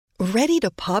Ready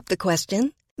to pop the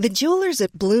question? The jewelers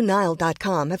at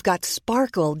BlueNile.com have got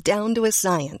sparkle down to a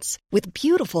science with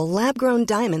beautiful lab-grown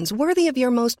diamonds worthy of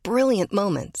your most brilliant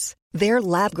moments. Their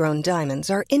lab-grown diamonds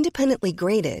are independently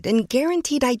graded and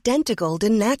guaranteed identical to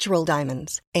natural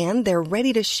diamonds, and they're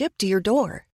ready to ship to your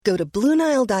door. Go to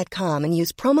BlueNile.com and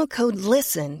use promo code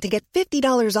LISTEN to get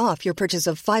 $50 off your purchase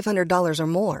of $500 or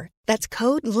more. That's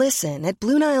code LISTEN at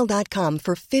BlueNile.com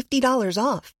for $50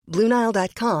 off.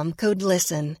 BlueNile.com, code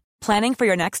LISTEN. Planning for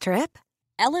your next trip?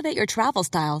 Elevate your travel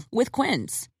style with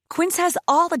Quince. Quince has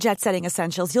all the jet-setting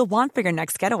essentials you'll want for your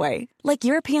next getaway, like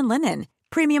European linen,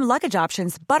 premium luggage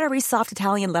options, buttery soft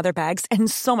Italian leather bags,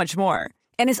 and so much more.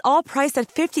 And is all priced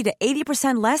at 50 to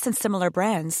 80% less than similar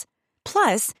brands.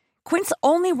 Plus, Quince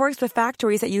only works with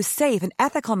factories that use safe and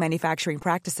ethical manufacturing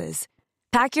practices.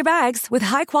 Pack your bags with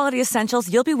high-quality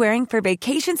essentials you'll be wearing for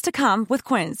vacations to come with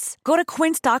Quince. Go to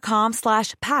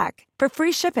quince.com/pack for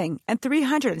free shipping and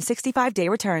 365-day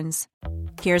returns.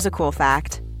 Here's a cool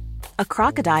fact. A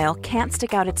crocodile can't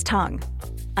stick out its tongue.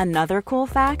 Another cool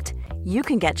fact, you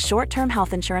can get short-term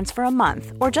health insurance for a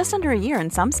month or just under a year in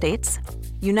some states.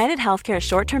 United Healthcare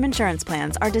short-term insurance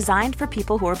plans are designed for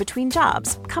people who are between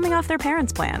jobs, coming off their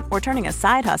parents' plan, or turning a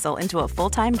side hustle into a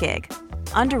full-time gig.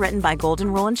 Underwritten by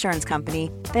Golden Rule Insurance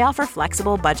Company, they offer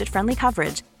flexible, budget-friendly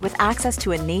coverage with access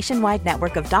to a nationwide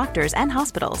network of doctors and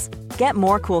hospitals. Get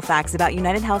more cool facts about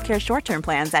United Healthcare short-term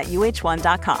plans at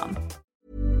uh1.com.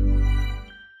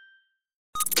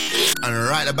 And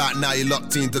right about now, you're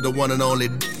locked into the one and only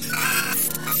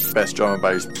best drum and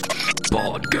bass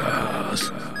podcast.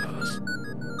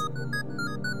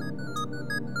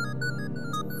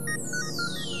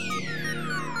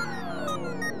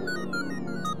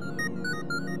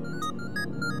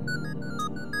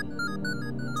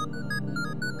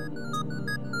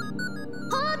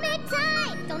 Hold me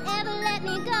tight, don't ever let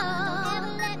me go.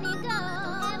 Ever let me go.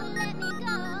 Ever let me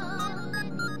go.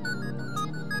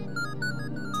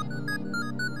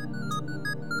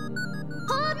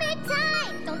 Hold me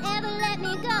tight, don't ever let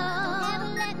me go. Ever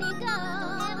let me go.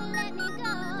 Ever let me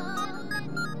go.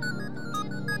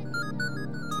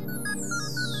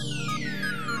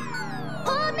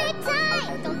 Hold me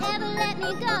tight, don't ever let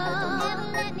me go. Ever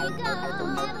let me go.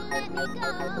 Ever let me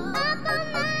go. Up all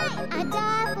night, I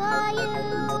die for you.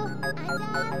 I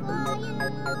die for you.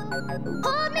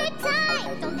 Hold me tight,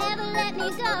 don't ever let me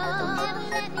go. Ever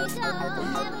let me go.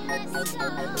 Ever let me go.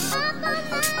 Up all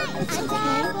night, I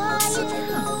die for you.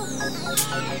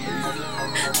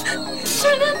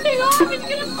 Turn that thing off, it's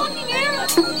gonna fucking air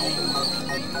us.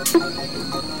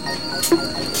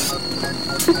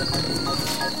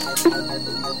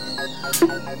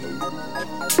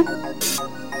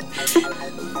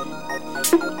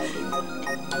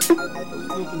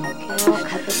 Making a good old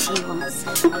cup of tea once.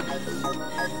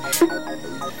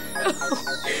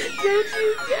 Don't you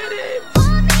get it?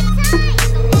 Hold me tight,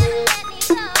 don't ever let me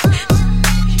go.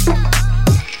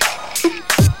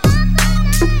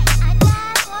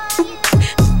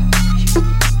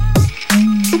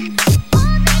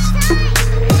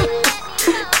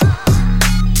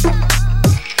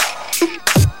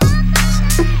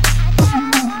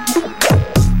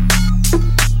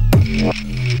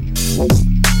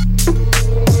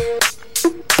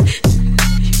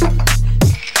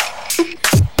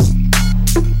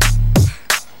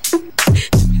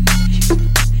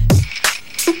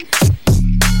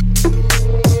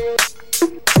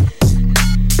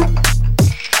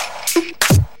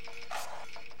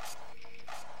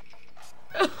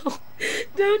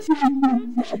 Don't you?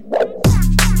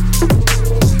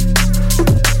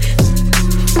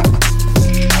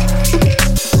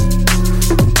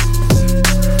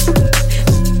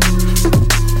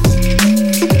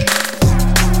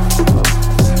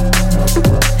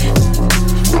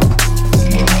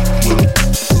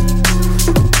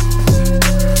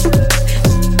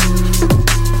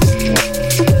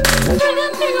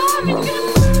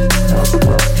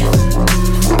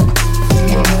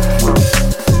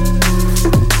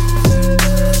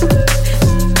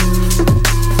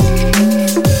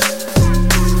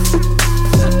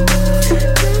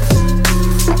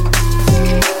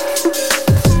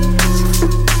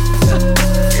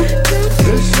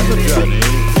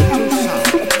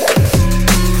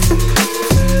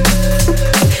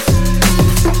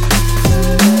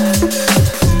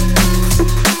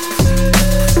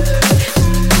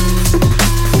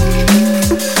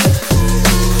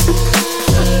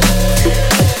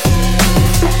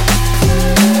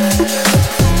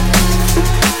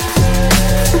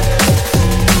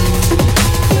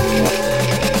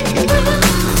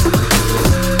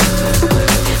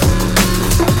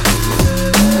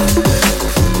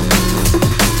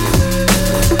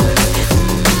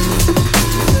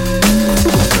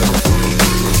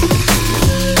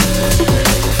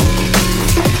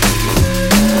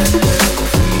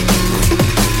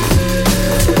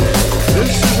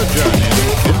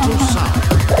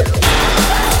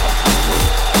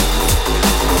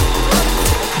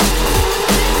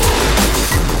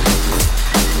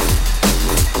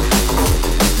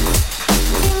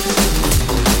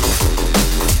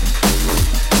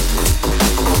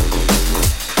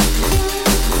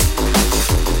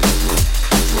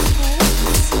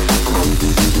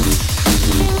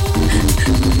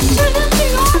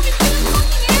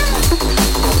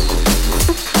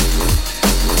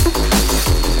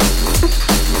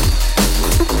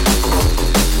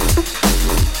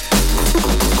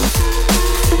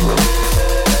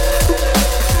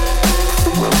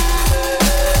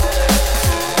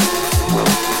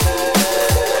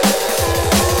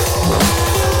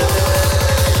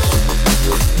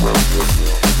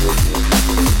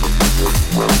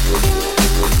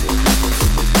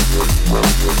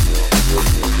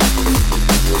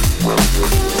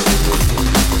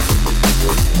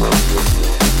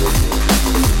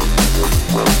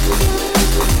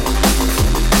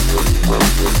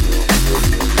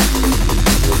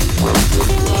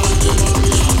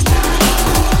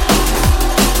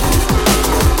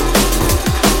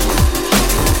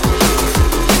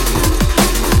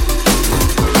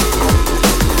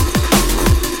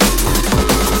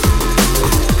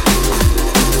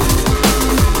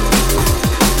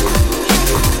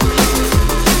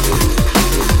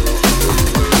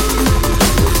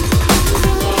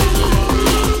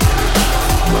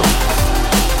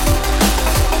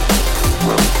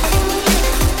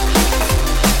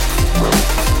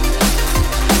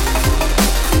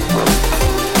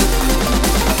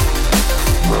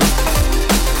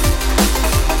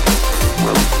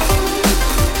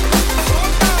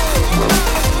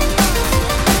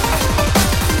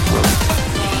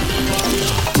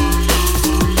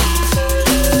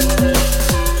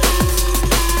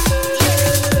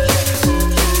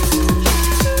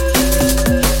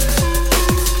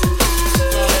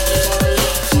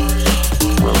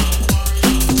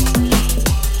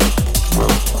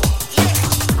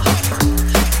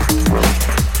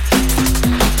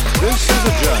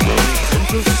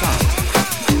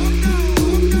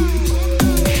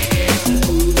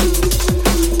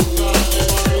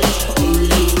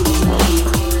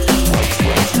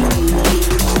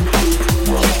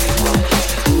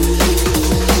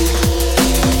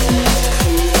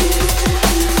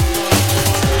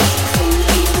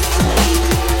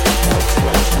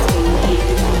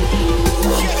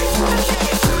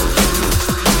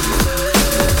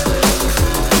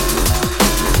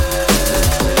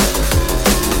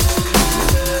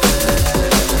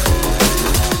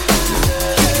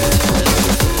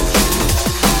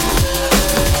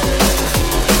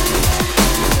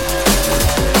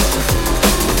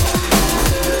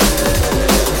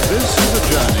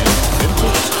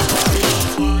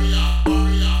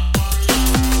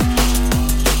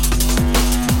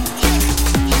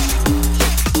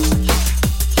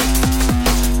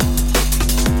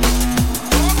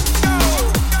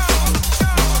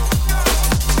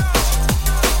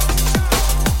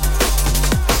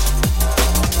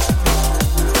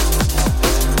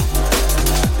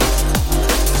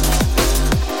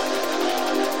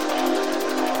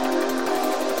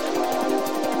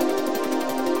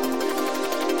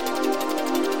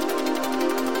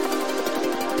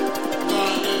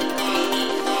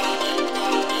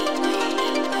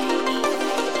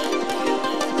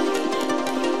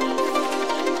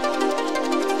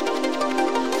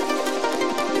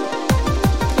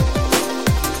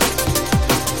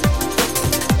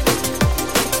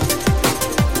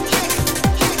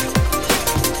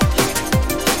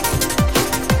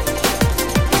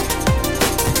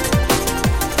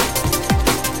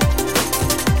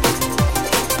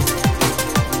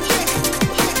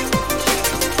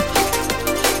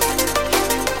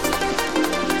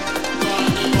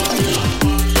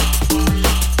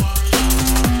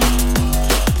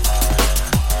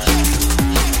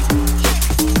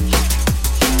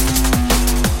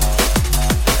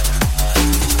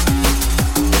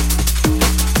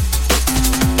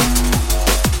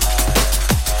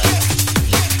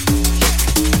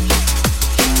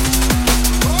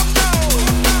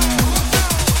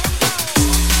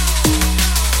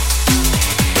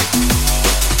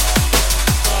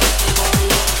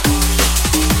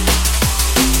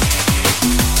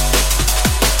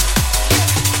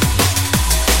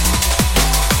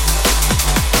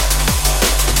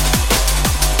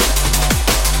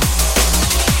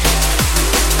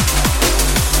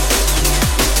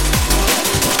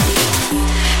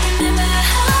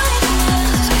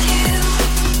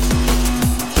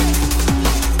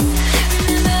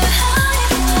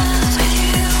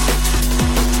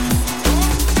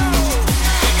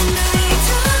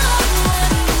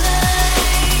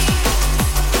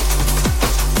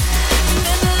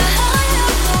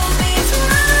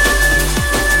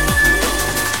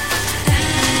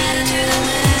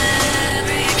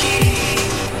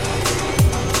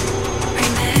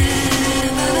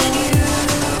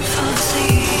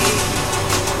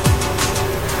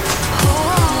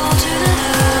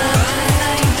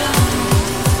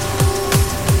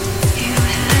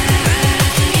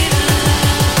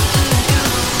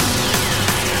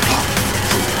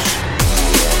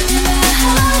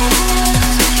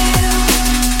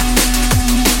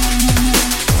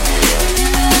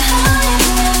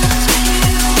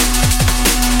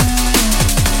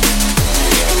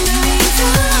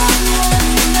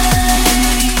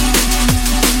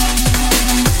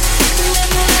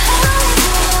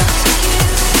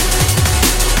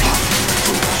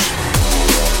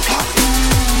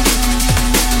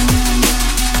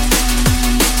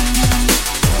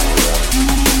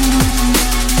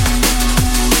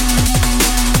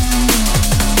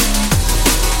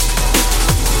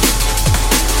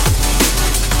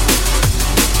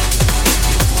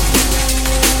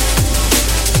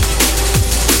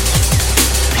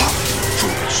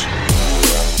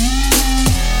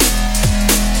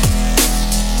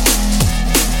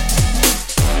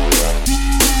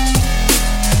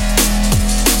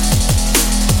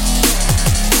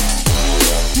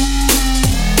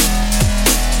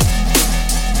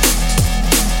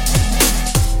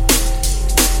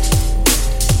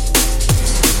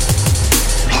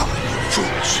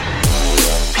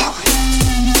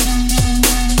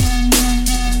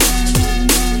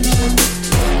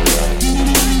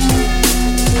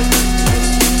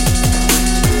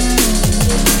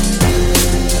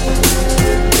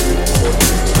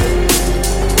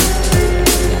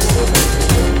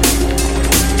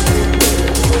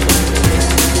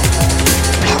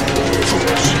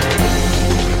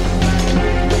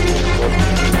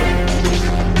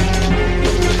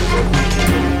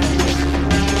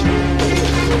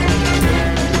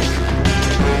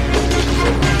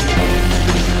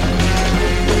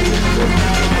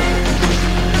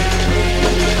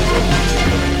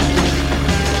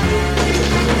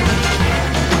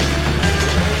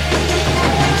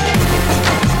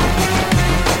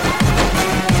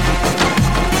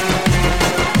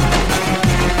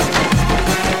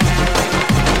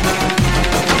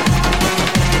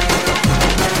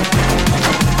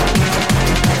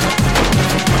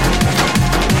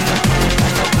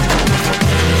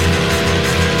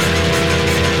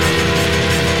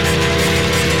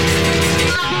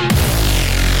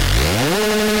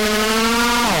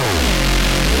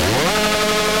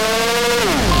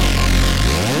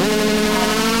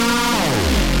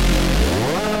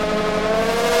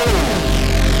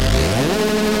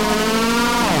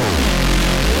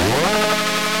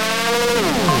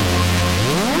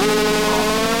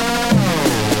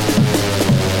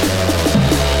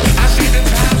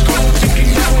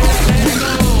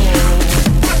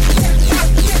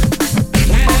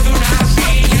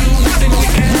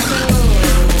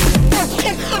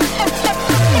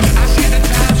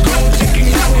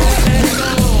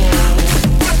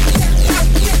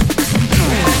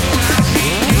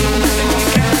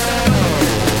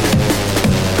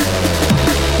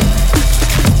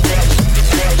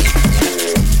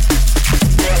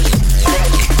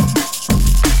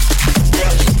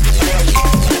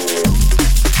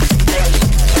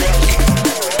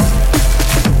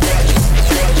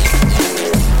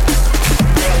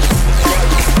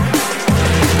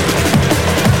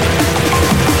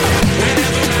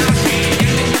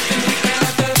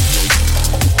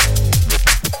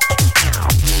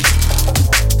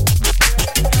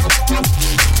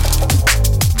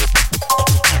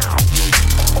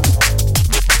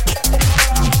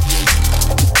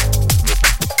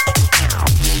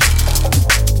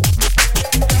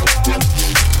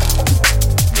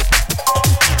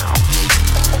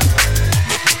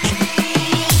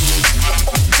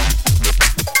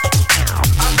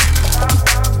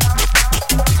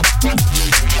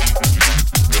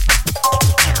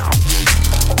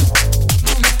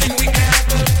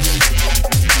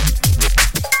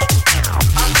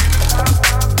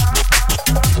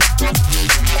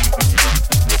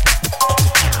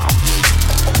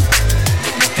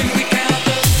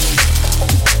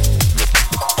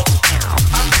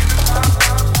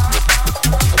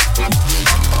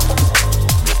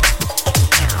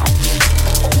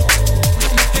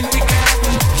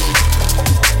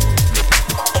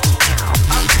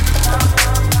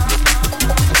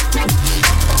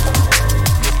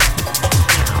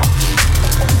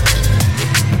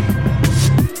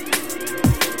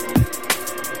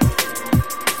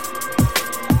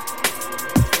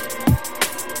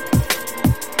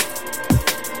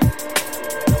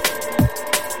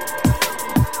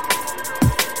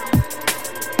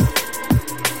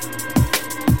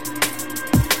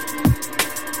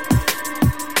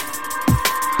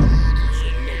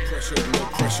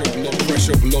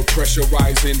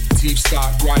 rising, teeth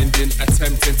start grinding,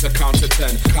 attempting to counter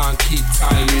 10, can't keep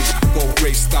timing. Boat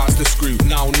race starts to screw,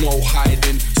 now no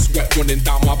hiding. Sweat running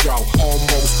down my brow,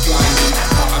 almost blinding.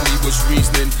 Part of me was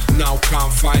reasoning, now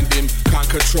can't find him. Can't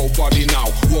control body now,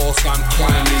 walls I'm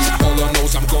climbing. All I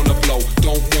know's I'm gonna blow,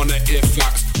 don't wanna hear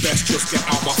facts. Best just get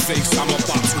out my face, I'm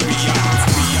about to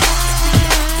react.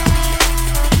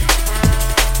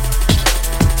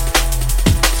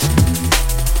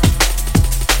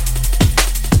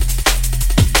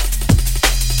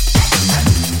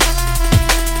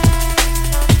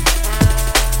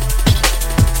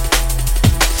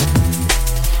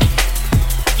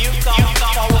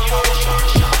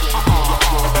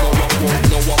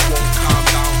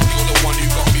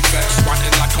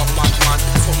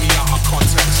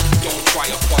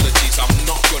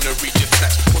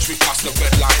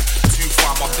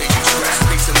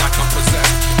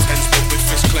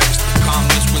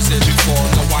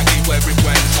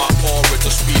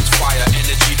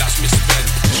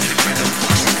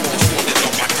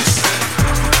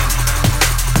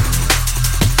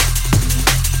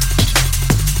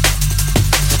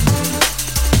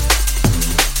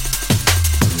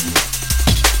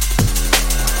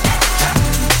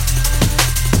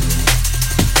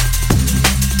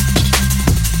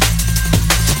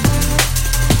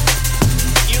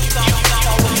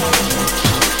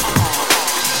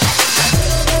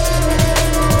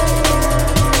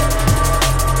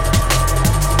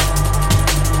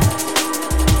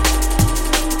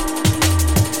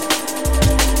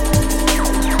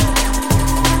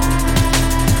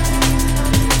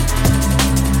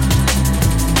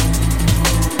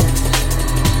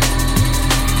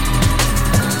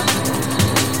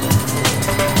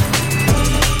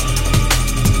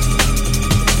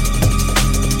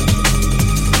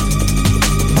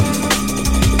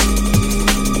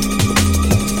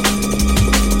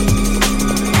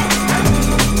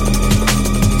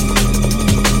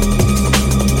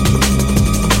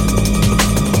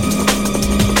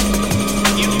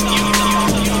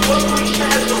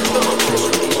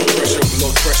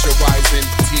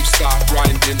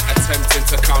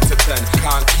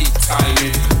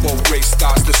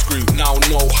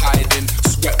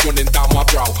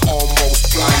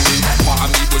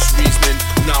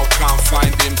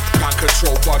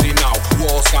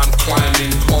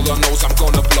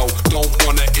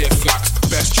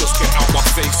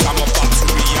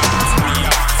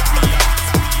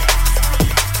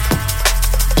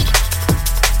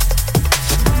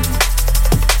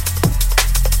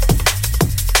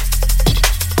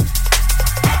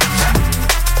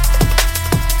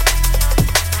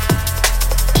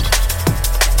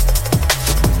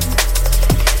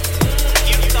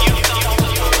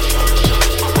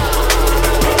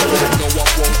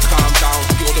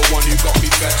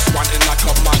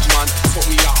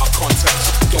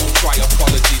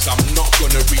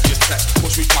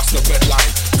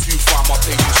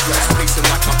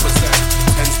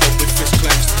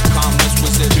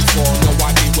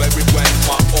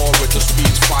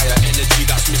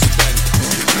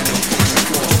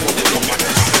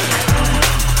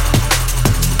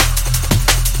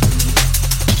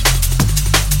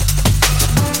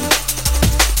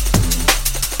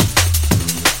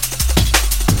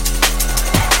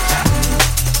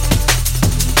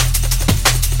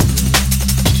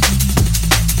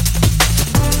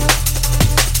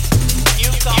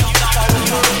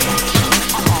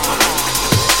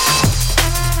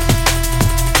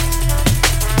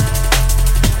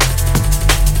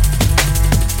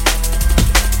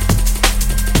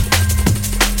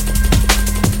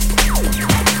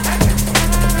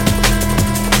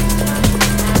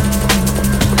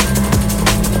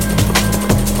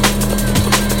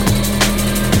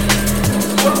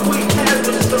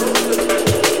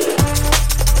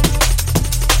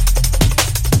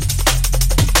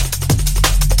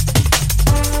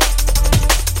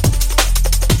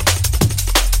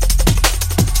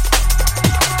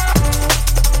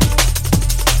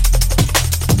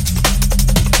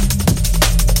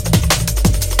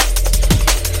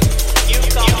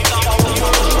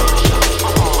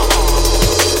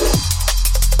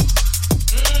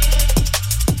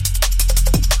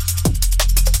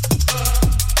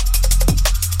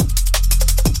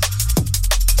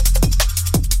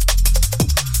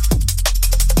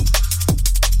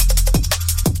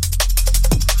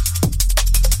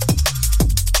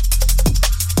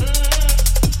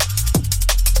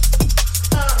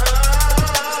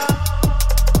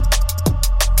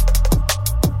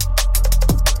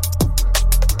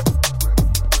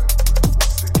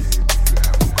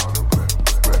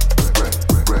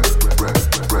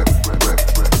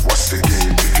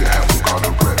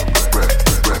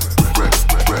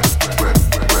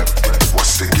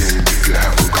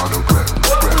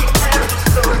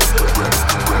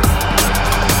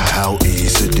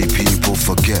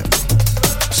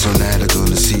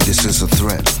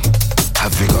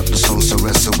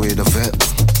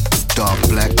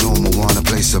 like normal, wanna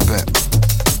place a bet.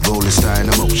 Roll is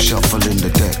dynamo, shuffling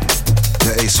the deck.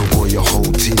 The ace will boy your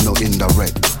whole team, no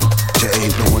indirect. There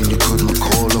ain't no one you couldn't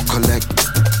call or collect.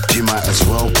 You might as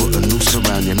well put a noose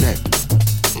around your neck.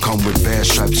 Come with bare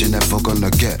stripes, you're never gonna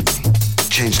get.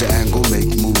 Change the angle, make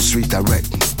moves,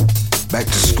 redirect. Back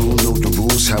to school, know the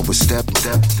rules, how we step.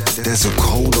 There's a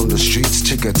code on the streets,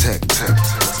 tick a tech.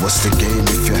 What's the game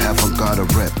if you haven't got a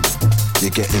rep? You're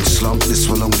getting slumped, this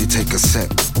will only take a sec.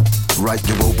 Right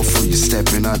you roll before you step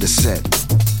in out the set.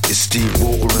 It's deep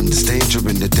water and there's danger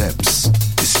in the depths.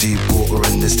 It's deep water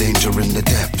and there's danger in the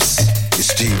depths.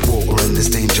 It's deep water and there's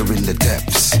danger in the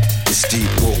depths. It's deep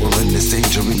water and there's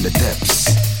danger in the depths.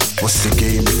 What's the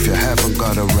game if you haven't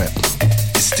got a rep?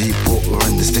 It's deep water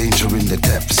and there's danger in the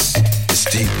depths. It's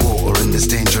deep water and there's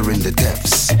danger in the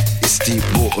depths. It's deep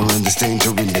water and there's danger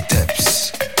in the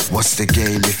depths. What's the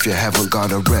game if you haven't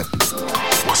got a rep?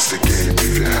 What's the game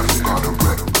if you haven't got a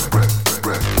rep?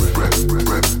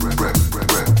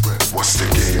 What's the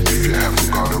game if you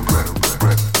haven't got a rep?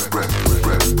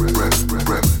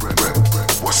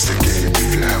 What's the game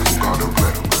if you haven't got a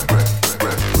rep?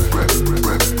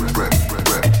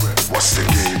 What's the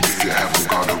game if you haven't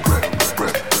got a rep?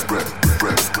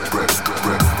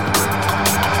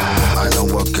 I know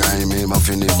a guy named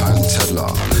Vinny Pantella.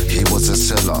 He was a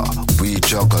seller, we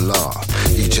juggler.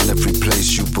 Each and every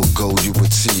place you would go, you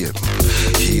would see him.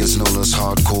 He is known as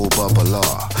hardcore bubbler.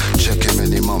 Check him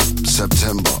any month,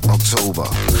 September, October.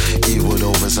 He would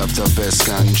always have the best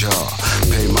ganja.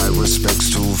 Pay my respects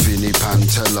to Vinny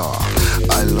Pantella.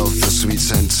 I love the sweet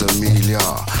Sensimilia.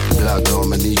 Black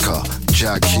Dominica,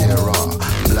 Jackira.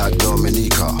 Black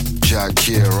Dominica,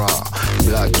 Jackira.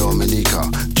 Black Dominica,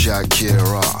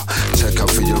 Jackira. Take her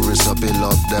for your wrist, a bill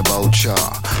up the voucher.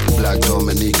 Black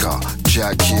Dominica,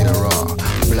 Jackira.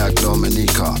 Black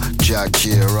Dominica,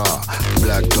 Jackira.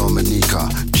 Black Dominica,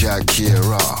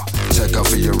 Jackira. Take her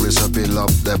for your wrist, a bill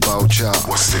up the voucher.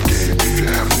 What's the game if you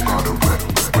haven't got a rep?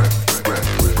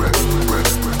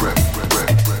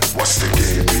 What's the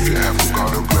game if you haven't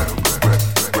got a rep?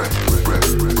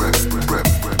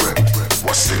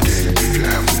 What's the game if you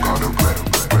haven't got a rep?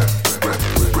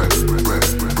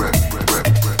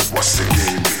 What's the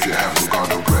game if you haven't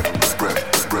got a rep?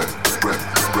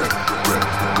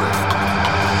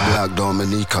 Black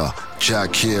Dominica,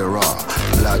 Jackira.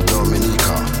 Black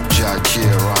Dominica,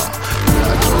 Jackira.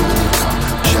 Black Dominica,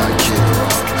 Jackira.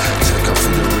 Take her for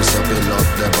your wrist, a bill up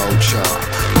the voucher.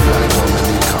 Black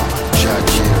Dominica,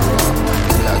 Jackira.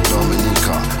 Black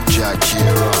Dominica,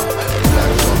 Jackira.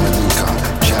 Black Dominica,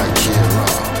 Jackira.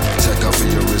 Take her for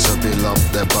your wrist, a bill up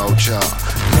the voucher.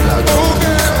 Black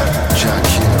Dominica,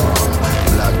 Jackira.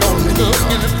 Black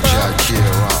Dominica,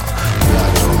 Jackira.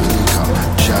 Black Dominica,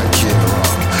 Jackira.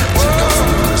 Take her for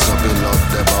your wrist, a bill up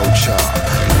the voucher.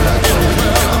 Black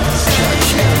Dominica,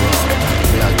 Jackira.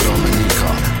 Black Dominica,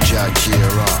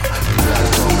 Jackira. Black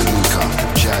Dominica,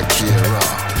 Jackira.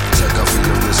 Take her for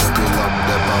your wrist, a bill up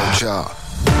the voucher.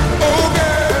 Oh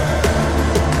girl,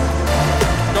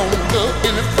 don't look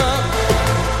any further.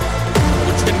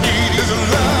 What you need is a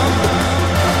love,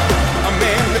 a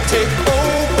man to take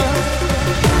over.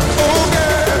 Oh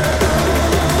girl,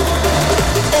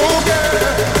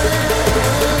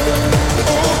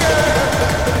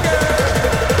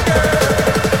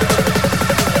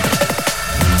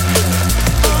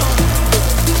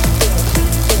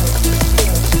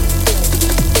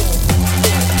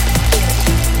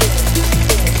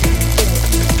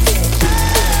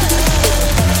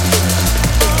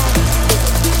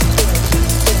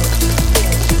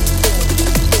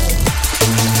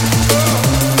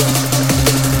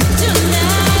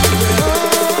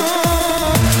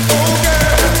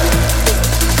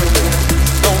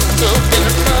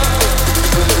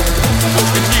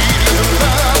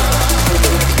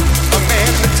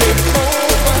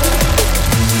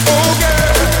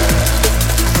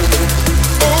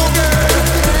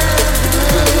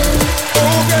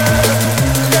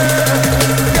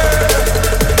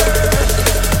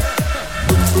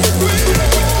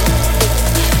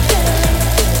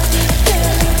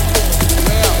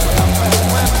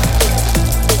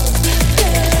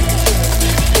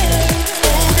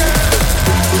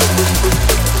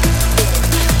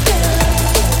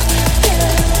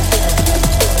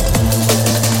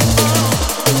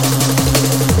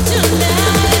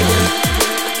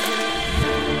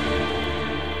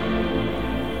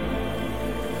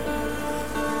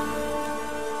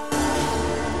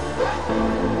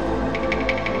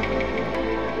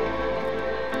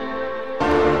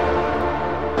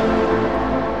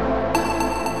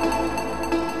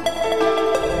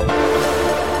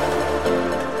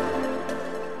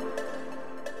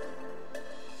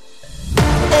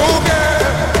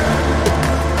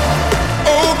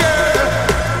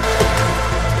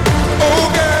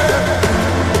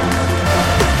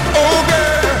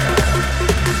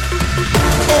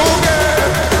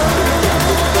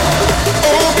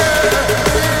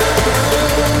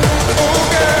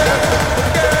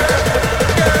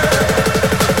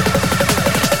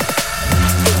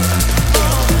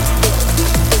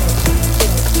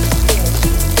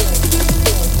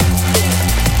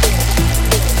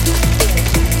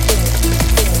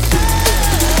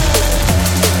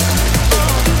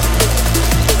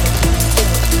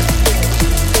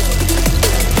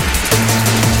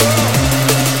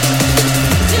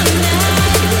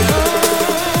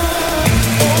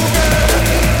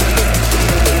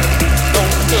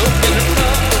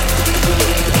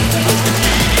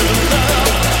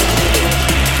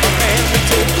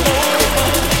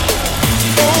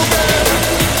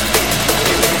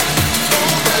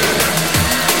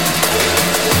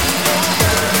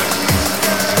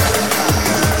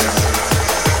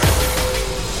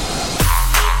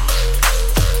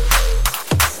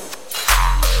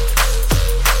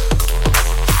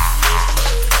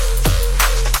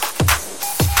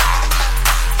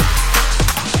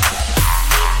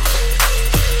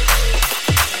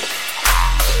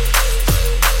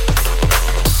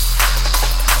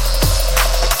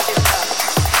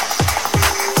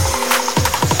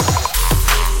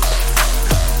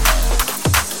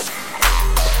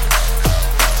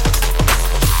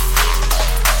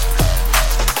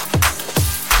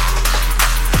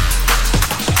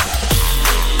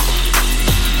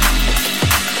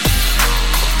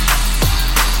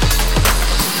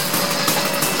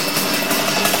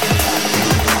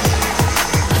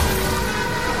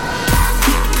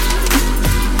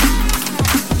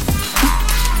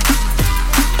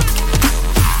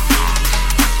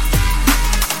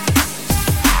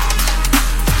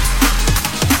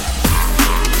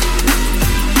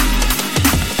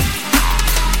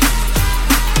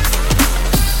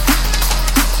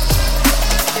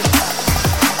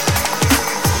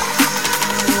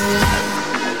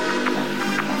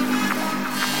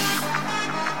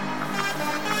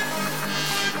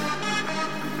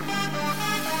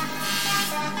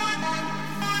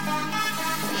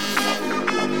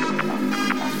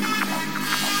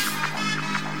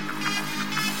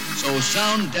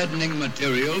 sound deadening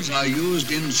materials are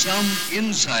used in some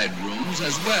inside rooms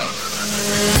as well.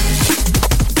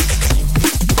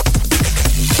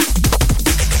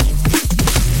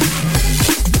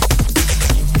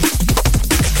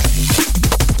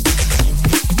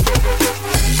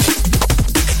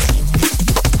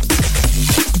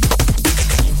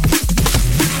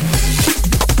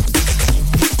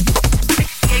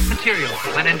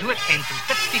 Went into it, came from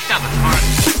 57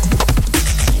 Orange.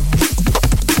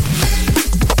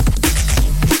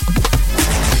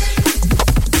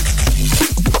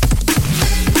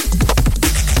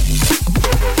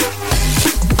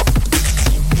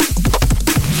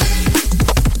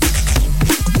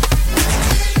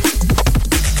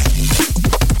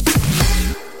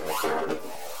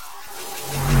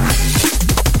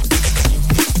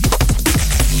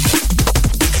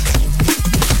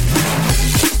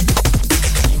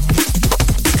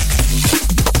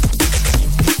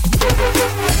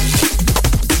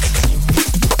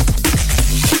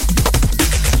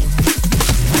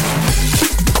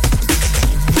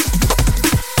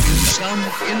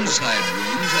 Inside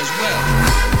rooms as well.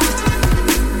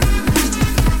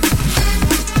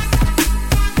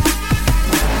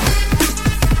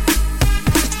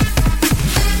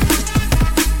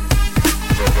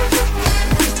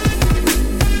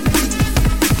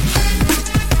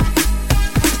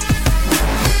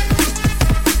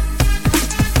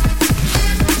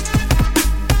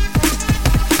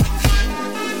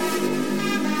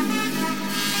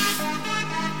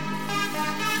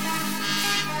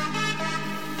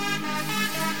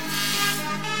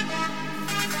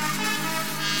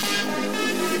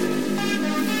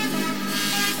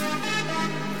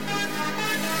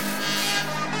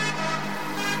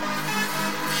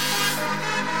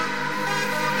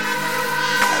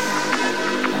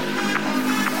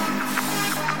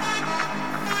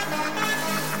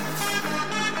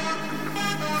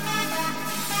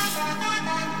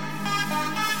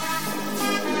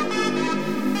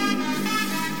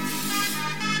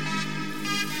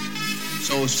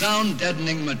 So sound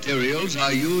deadening materials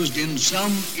are used in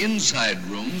some inside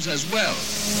rooms as well.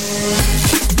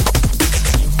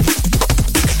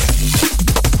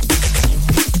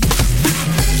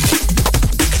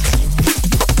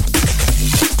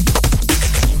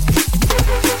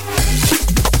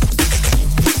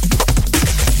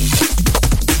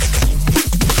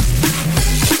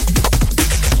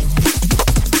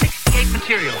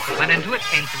 Materials that went into it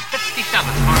came from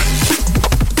 57 Orange.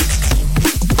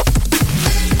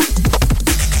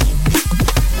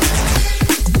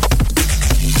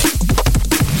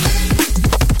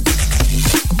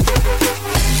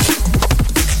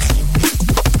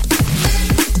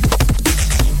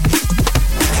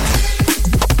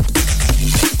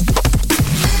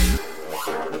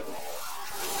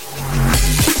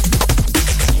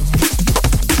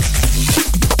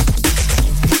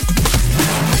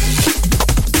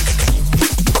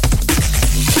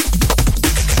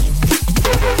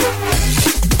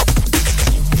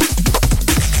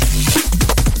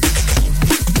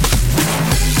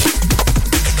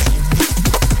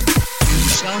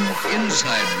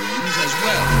 Inside rooms as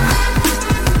well.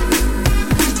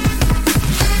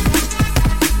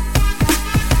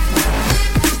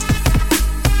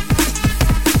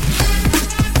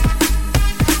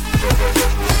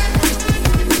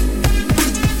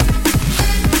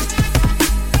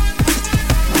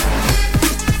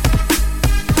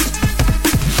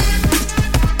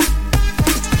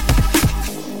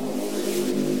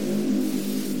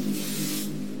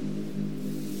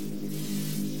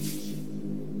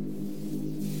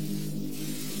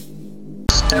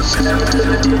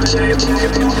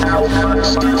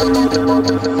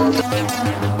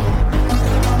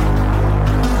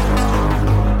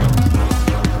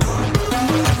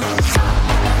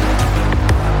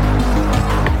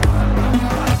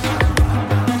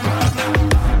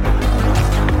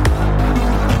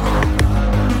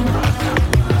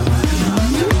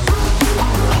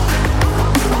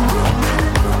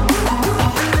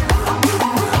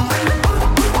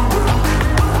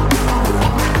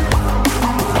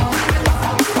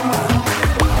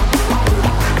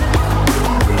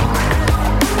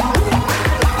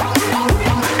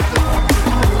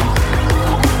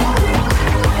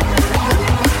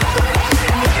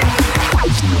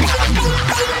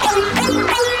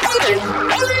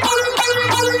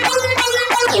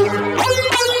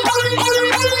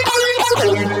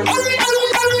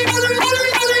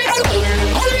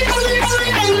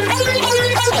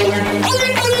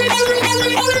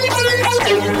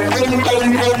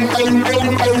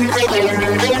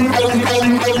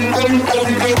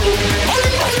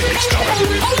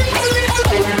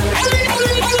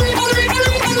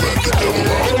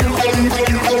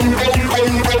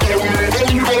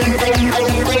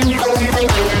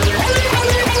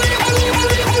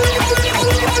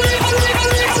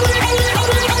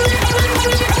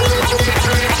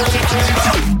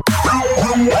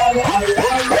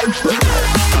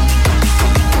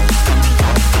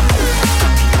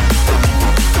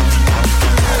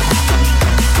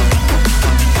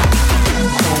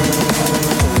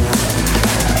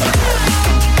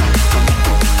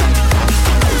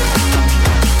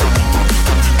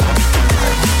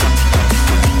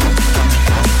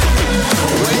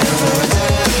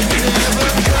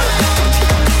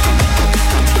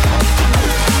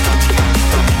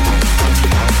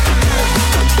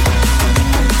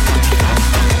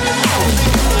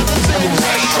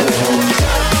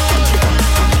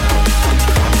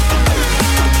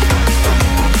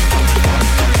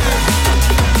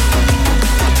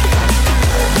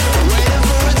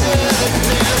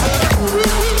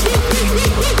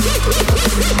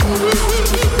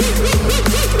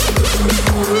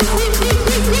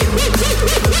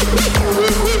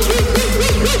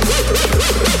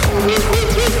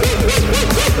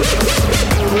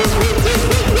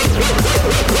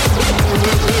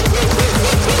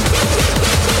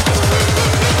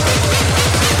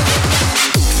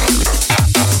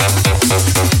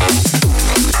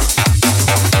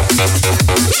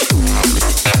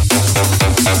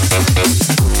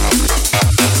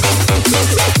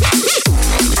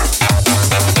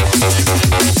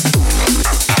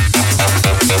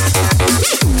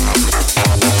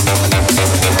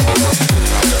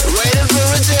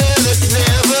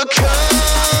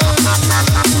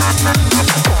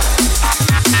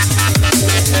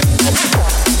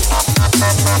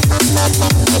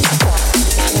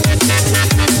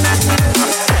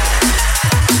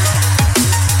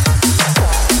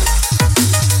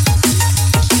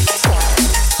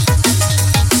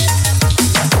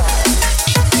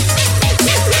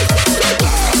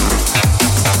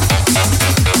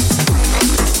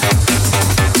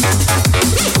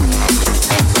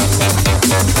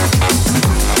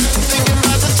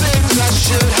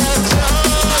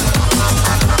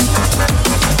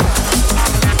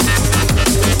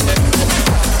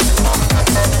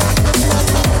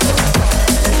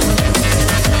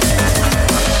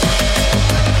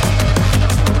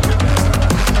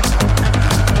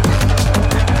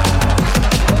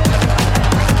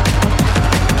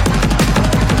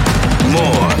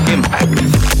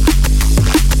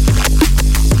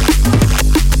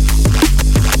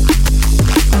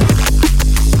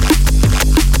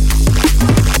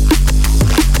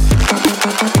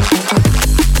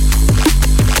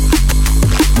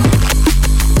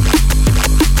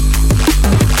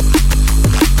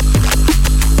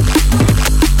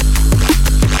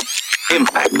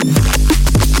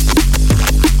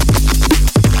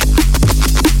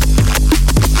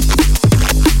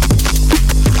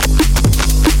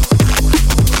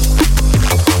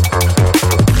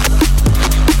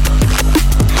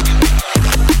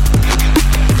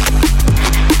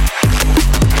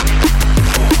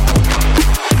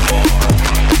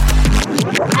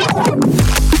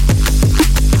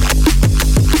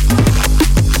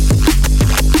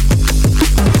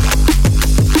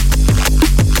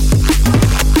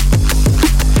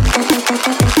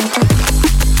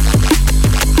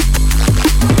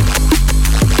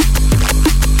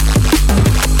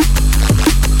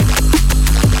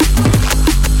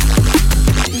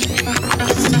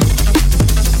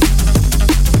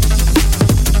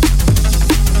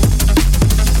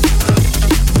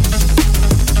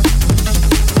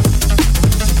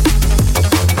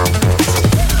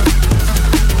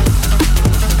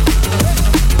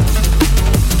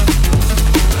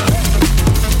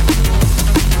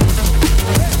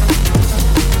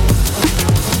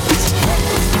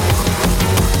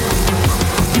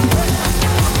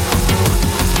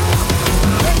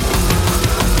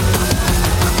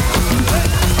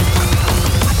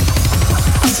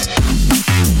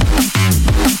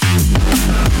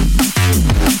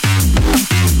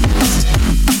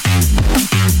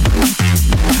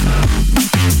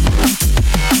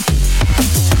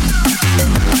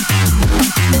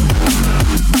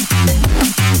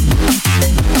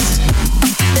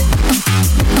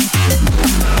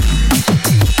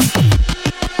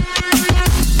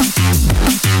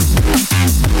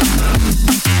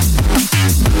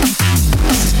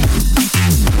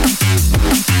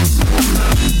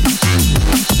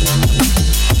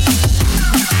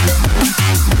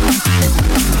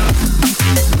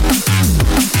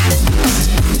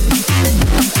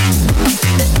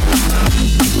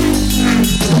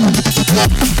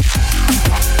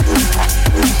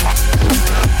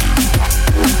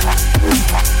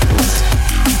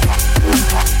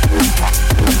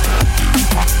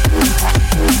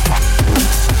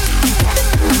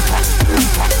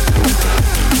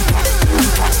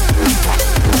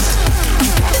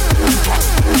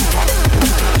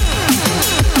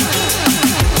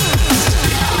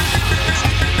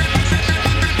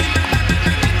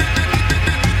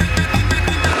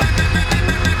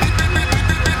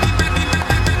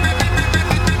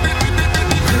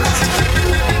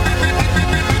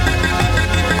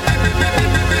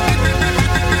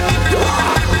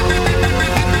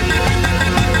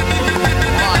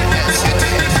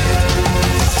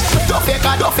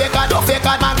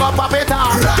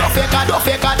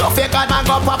 fake it, man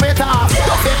go pop it off.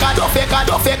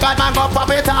 Don't fake it, man go pop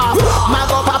it off. Man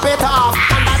go pop it off,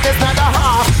 and that is not a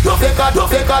half. Don't fake it,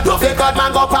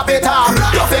 man go pop it off.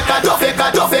 Don't fake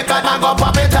it, man go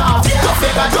pop it off. Don't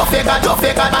fake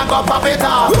it, man go pop it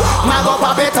off. Man go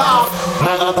pop it off,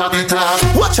 man go pop it off.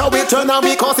 Watch how we turn on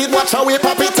because it, watch how we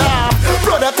pop it off.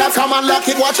 Brother cats come and lock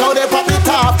it, watch how they pop it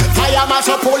off. Fire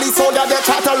marshal, police, soldier, they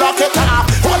try to lock it off.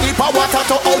 Holy power water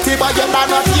to out it, but you're not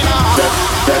enough.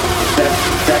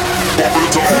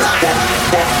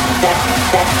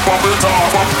 Pop it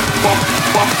off,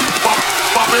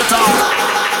 pop it off.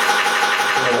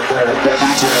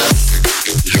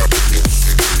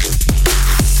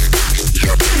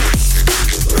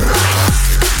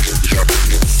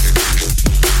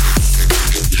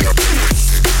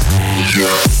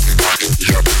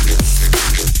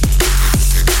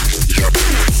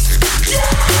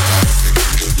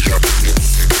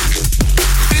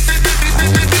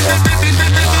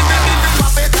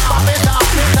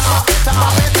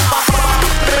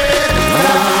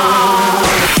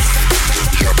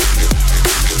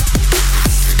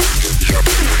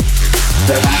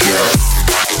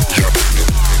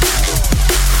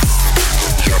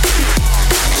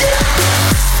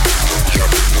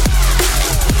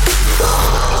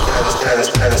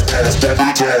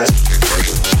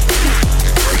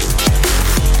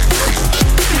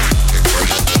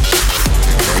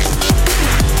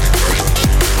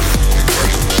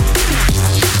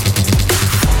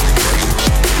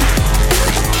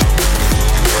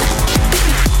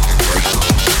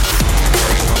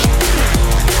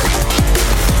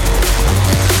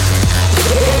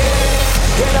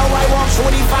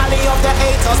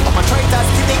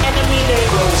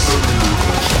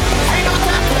 Ain't no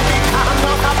time to be calm,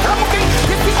 no, I'm broken.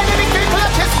 If the enemy can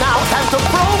clutch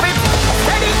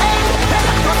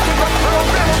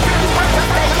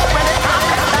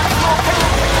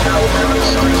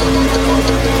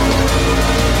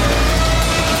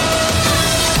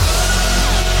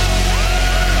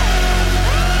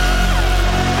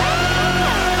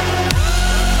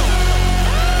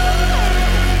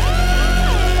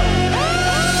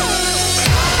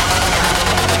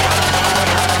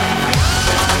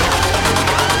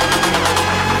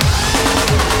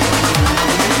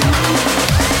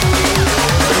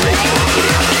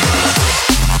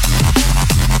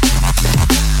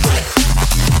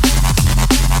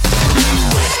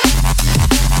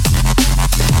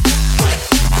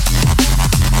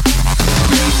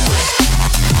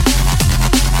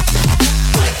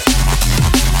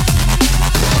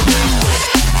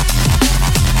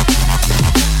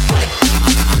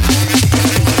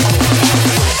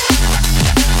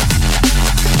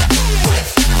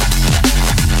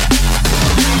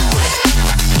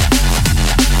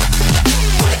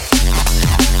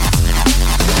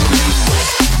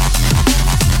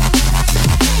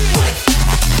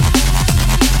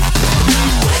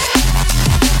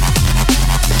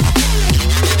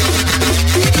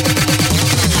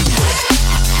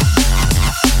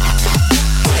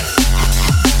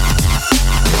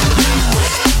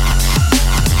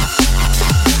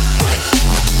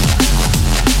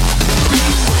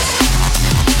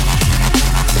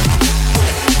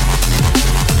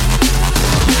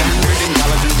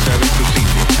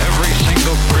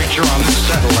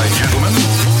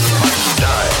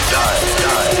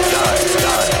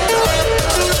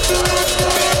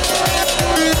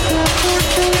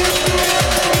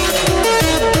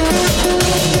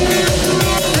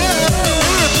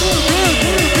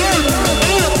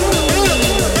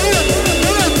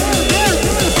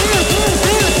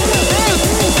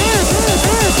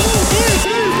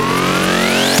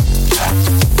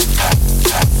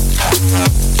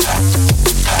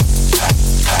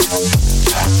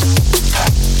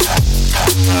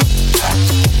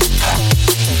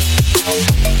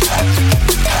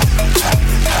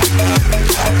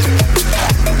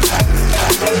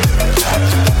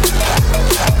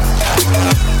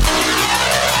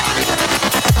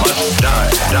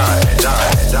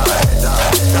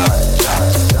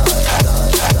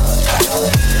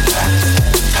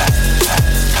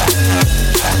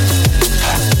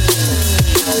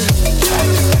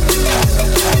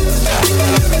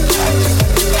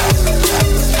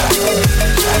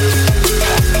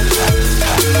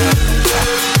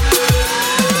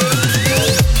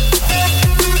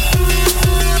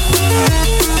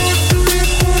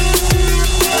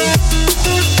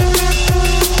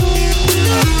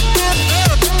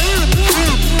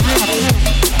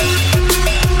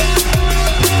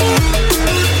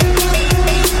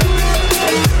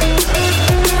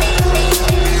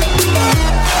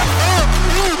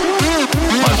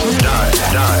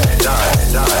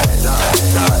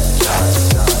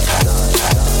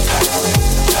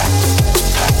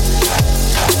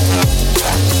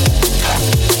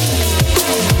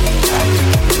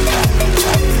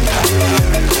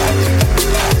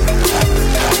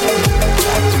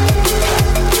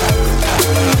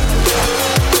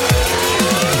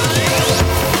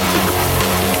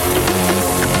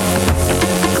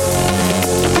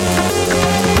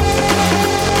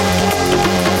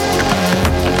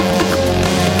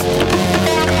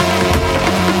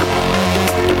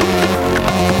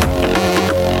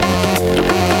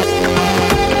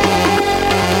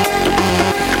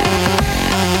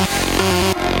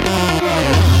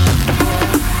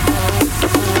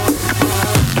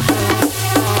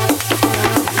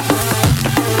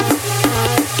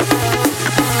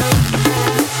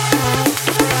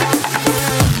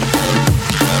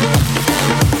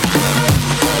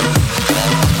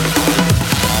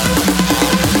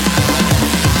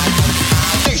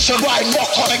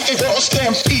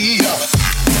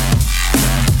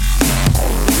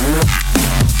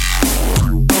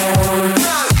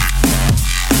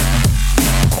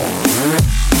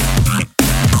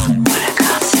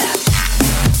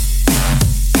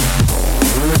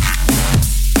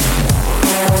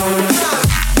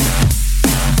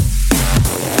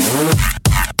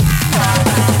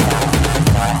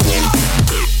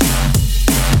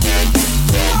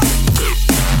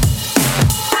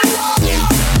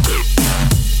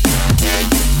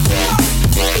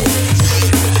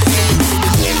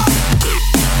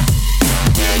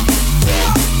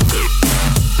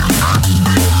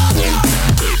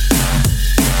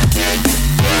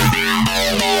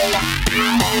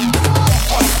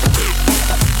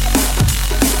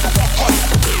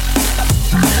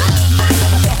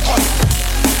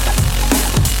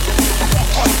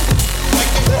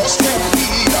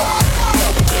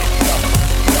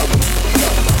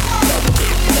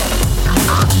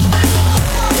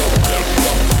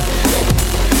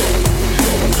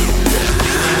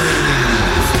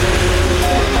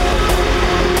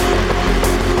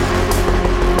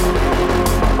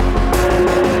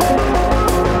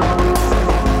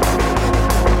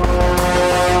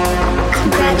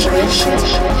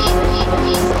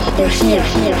here.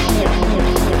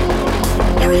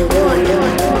 Your reward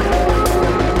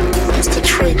is the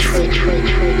truth.